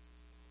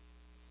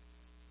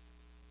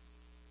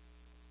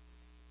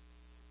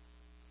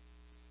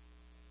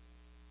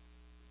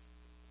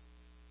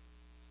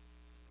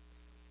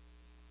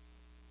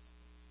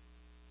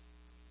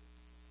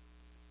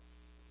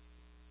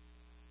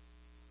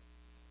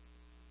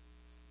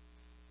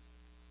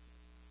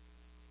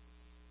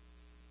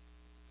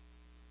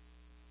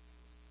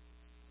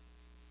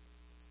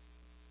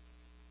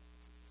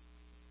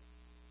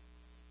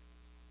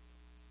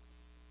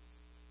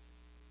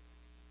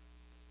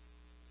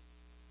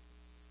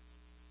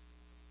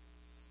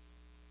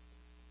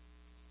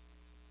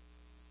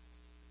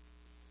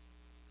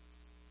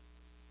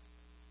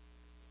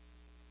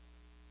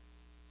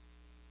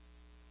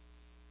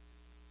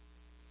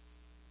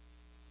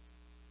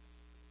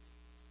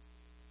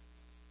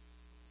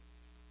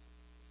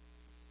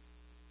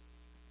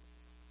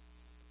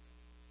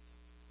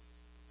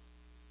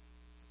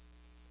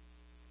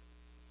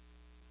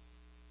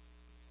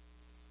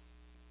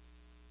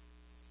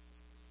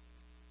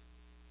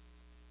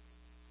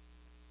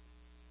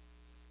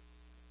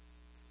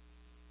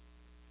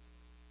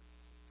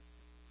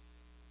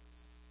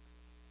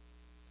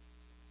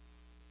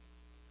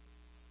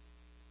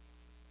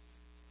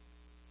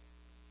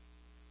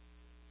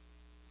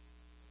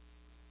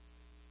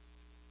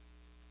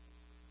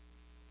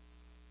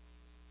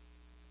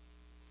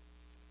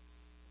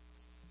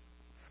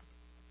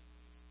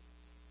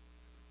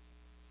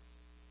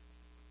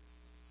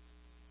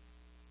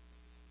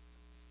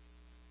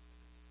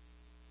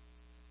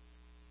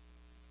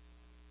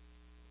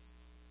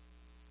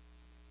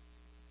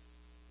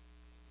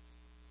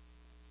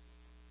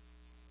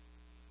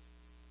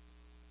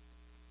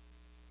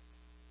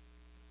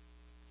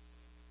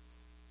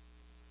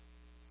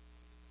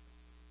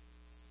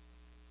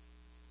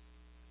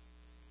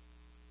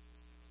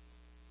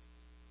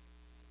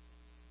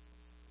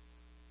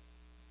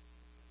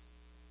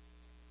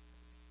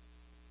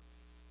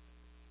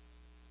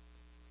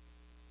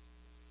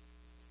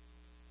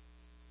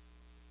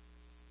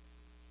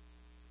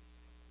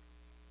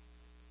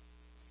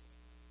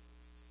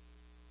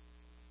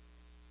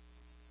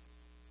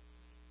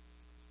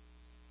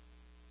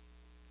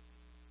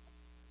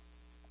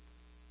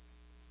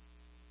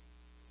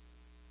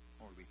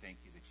 Lord, we thank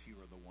you that you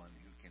are the one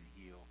who can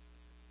heal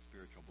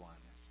spiritual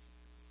blindness,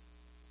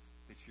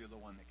 that you're the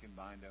one that can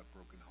bind up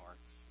broken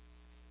hearts.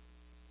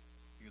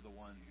 You're the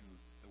one who,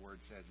 the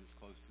Word says, is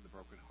close to the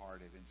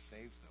brokenhearted and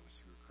saves those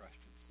who are crushed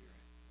in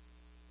spirit.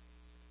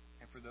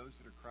 And for those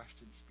that are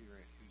crushed in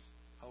spirit, whose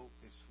hope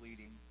is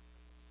fleeting,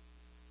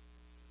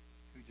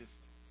 who just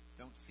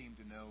don't seem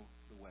to know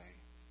the way,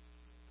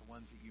 the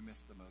ones that you miss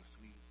the most,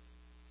 we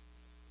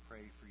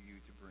pray for you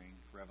to bring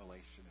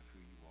revelation of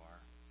who you are,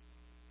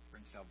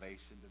 bring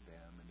salvation to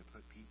them, and to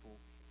put people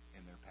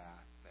in their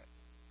path that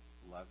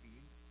love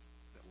you,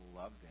 that will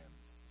love them,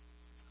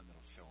 and that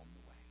will show them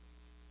the way.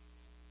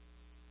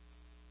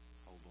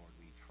 Oh, Lord,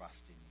 we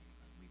trust in you,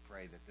 and we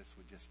pray that this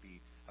would just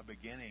be a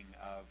beginning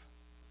of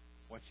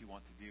what you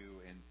want to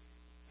do in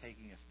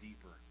taking us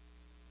deeper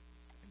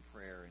in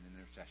prayer and in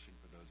intercession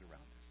for those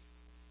around us.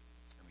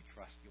 And we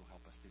trust you'll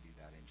help us to do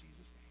that in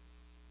Jesus'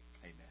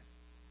 name. Amen.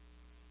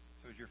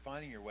 So as you're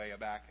finding your way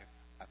back,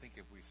 I think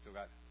if we've still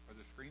got, are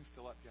the screens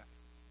still up, Jeff?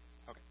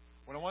 Okay.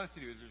 What I want us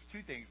to do is there's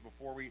two things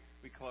before we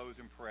close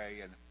and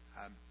pray. And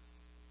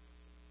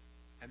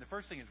the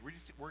first thing is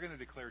we're going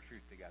to declare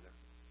truth together.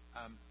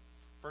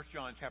 1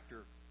 John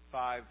chapter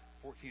 5,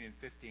 14 and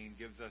 15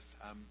 gives us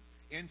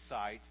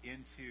insight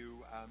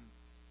into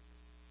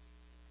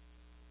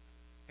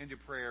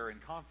prayer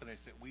and confidence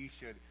that we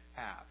should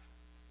have.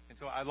 And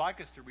so I'd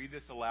like us to read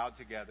this aloud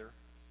together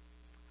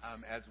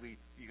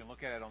you can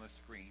look at it on the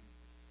screen.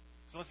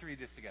 So let's read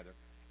this together.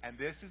 And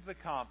this is the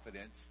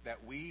confidence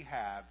that we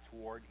have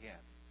toward Him,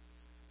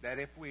 that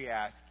if we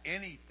ask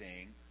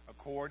anything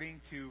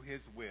according to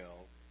His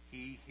will,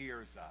 He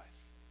hears us.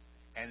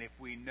 And if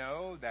we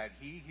know that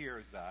He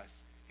hears us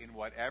in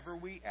whatever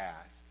we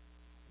ask,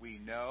 we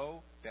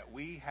know that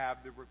we have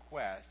the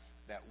requests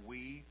that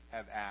we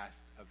have asked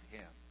of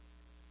Him.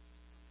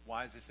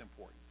 Why is this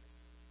important?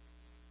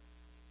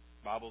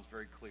 The Bible is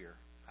very clear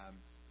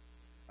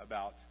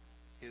about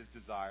His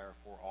desire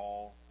for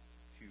all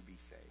to be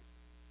saved.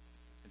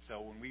 And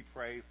so when we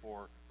pray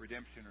for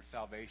redemption or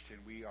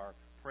salvation, we are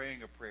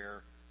praying a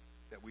prayer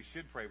that we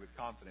should pray with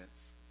confidence,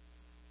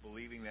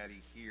 believing that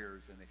He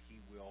hears and that He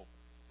will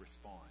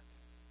respond.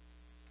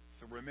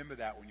 So remember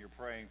that when you're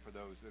praying for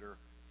those that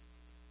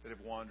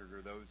have wandered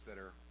or those that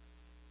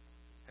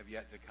have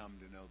yet to come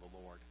to know the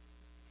Lord.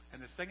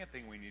 And the second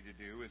thing we need to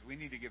do is we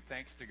need to give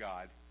thanks to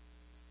God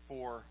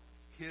for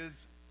His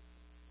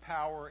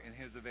power and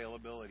His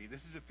availability. This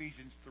is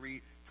Ephesians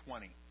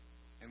 3:20.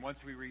 And once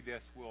we read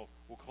this, we'll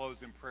close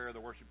in prayer.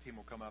 The worship team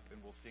will come up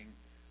and we'll sing.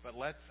 But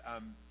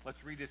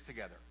let's read this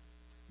together.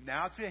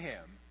 Now to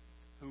Him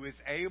who is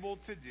able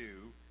to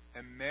do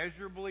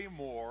immeasurably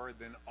more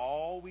than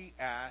all we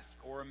ask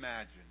or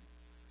imagine,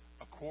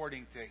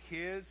 according to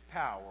His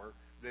power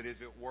that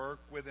is at work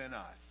within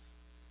us.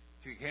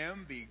 To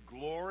Him be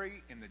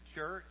glory in the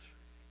church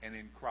and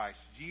in Christ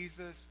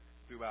Jesus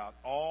throughout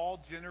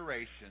all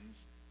generations,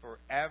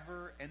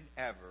 forever and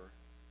ever.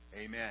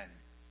 Amen.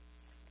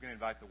 I'm going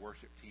to invite the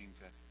worship team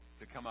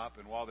to come up,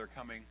 and while they're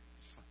coming,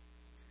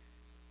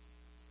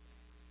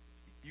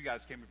 you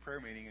guys came to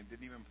prayer meeting and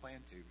didn't even plan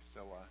to,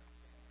 so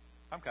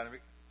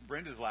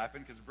Brenda's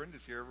laughing because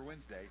Brenda's here every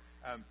Wednesday,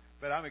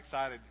 but I'm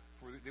excited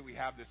that we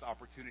have this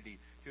opportunity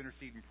to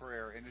intercede in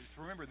prayer. And just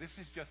remember, this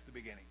is just the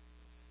beginning.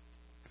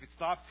 If it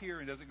stops here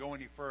and doesn't go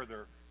any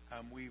further,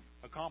 we've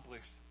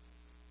accomplished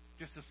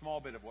just a small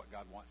bit of what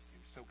God wants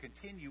to. So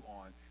continue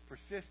on.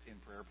 Persist in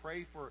prayer.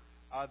 Pray for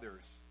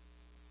others.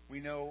 We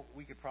know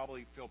we could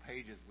probably fill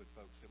pages with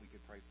folks that we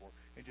could pray for.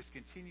 And just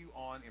continue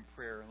on in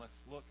prayer, and let's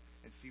look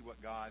and see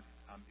what God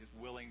is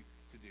willing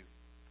to do.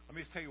 Let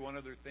me just tell you one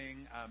other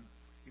thing.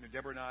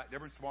 Deborah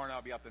and Samar and I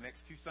will be out the next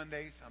 2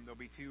 Sundays. There'll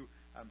be 2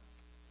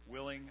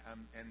 willing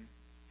and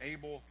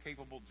able,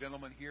 capable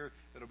gentlemen here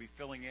that will be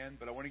filling in.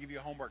 But I want to give you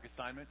a homework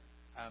assignment.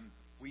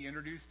 We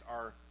introduced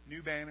our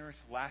new banners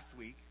last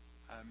week.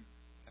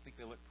 I think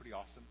they look pretty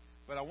awesome.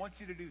 But I want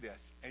you to do this.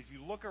 As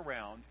you look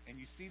around and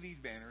you see these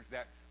banners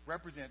that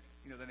represent,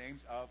 the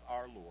names of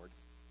our Lord,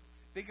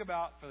 think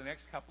about for the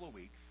next couple of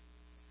weeks,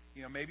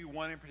 maybe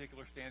one in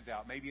particular stands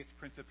out. Maybe it's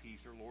Prince of Peace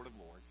or Lord of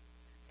Lords.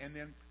 And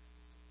then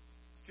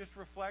just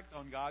reflect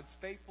on God's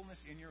faithfulness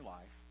in your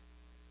life.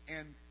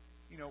 And,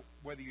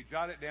 whether you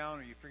jot it down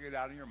or you figure it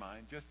out in your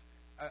mind, just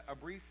a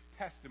brief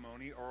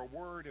testimony or a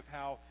word of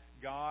how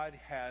God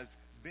has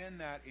been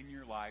that in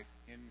your life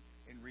in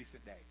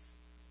recent days.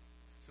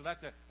 So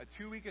that's a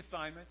 2-week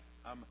assignment.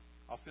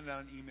 I'll send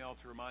out an email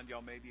to remind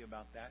y'all maybe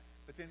about that.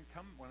 But then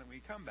when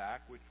we come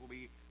back, which will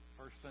be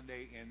first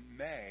Sunday in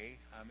May,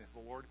 if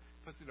the Lord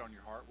puts it on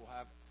your heart, we'll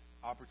have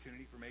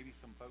opportunity for maybe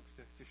some folks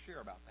to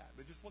share about that.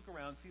 But just look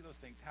around, see those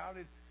things. How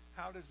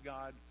does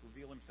God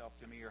reveal Himself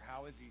to me, or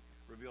how has He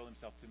revealed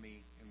Himself to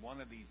me in one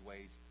of these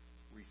ways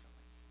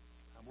recently?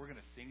 We're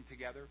going to sing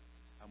together.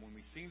 When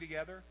we sing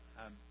together,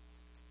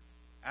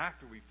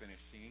 after we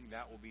finish singing,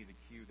 that will be the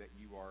cue that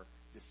you are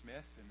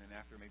dismissed. And then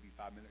after maybe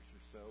 5 minutes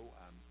or so,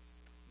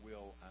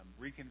 we'll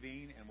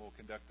reconvene and we'll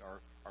conduct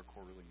our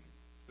quarterly meeting.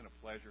 It's been a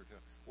pleasure to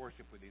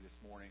worship with you this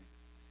morning.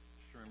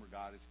 Just remember,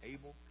 God is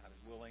able, God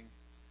is willing.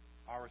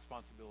 Our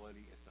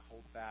responsibility is to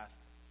hold fast,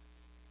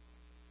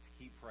 to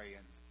keep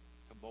praying,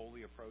 to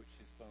boldly approach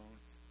His throne,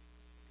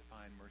 to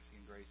find mercy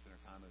and grace in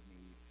our time of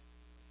need,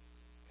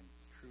 and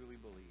truly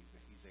believe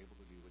that He's able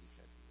to do what He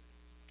says He will.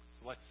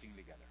 So let's sing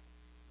together.